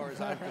 as far as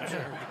I'm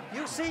concerned.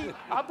 You see,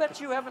 I'll bet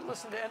you haven't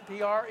listened to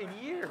NPR in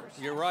years.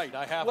 You're right,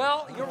 I haven't.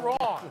 Well, you're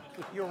wrong.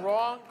 You're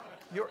wrong.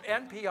 Your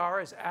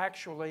NPR is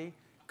actually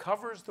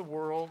covers the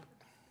world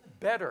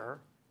better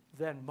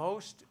than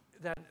most,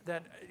 the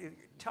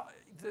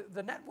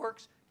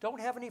networks don't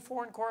have any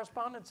foreign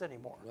correspondents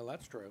anymore. Well,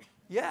 that's true.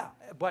 Yeah,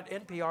 but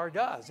NPR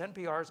does.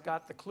 NPR's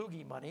got the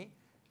Kluge money,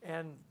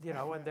 and you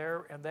know, and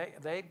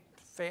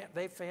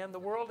they fan the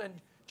world, and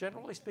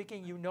generally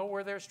speaking, you know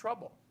where there's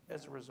trouble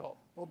as a result.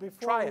 Well,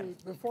 Try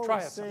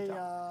it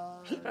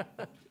sometime.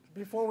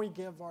 Before we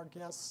give our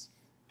guests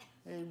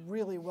a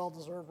really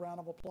well-deserved round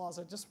of applause,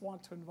 I just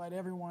want to invite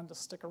everyone to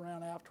stick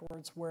around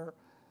afterwards, where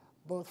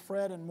both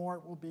Fred and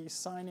Mort will be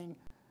signing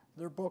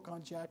their book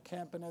on Jack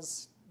Kemp. And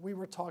as we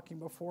were talking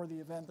before the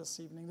event this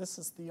evening, this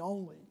is the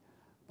only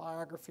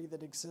biography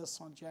that exists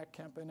on Jack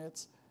Kemp, and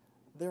it's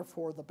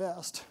therefore the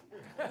best.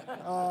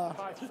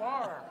 By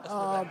far.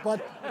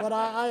 But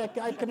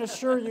I can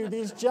assure you,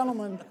 these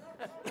gentlemen,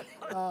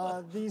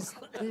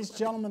 these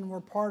gentlemen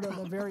were part of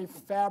the very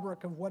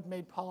fabric of what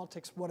made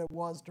politics what it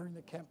was during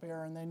the Kemp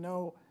era, and they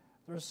know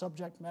their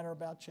subject matter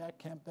about Jack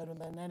Kemp better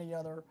than any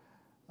other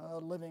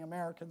living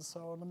American.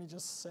 So let me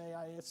just say,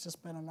 it's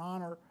just been an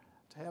honor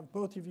to have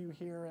both of you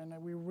here, and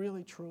we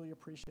really, truly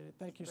appreciate it.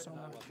 Thank you so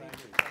much. Thank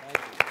you.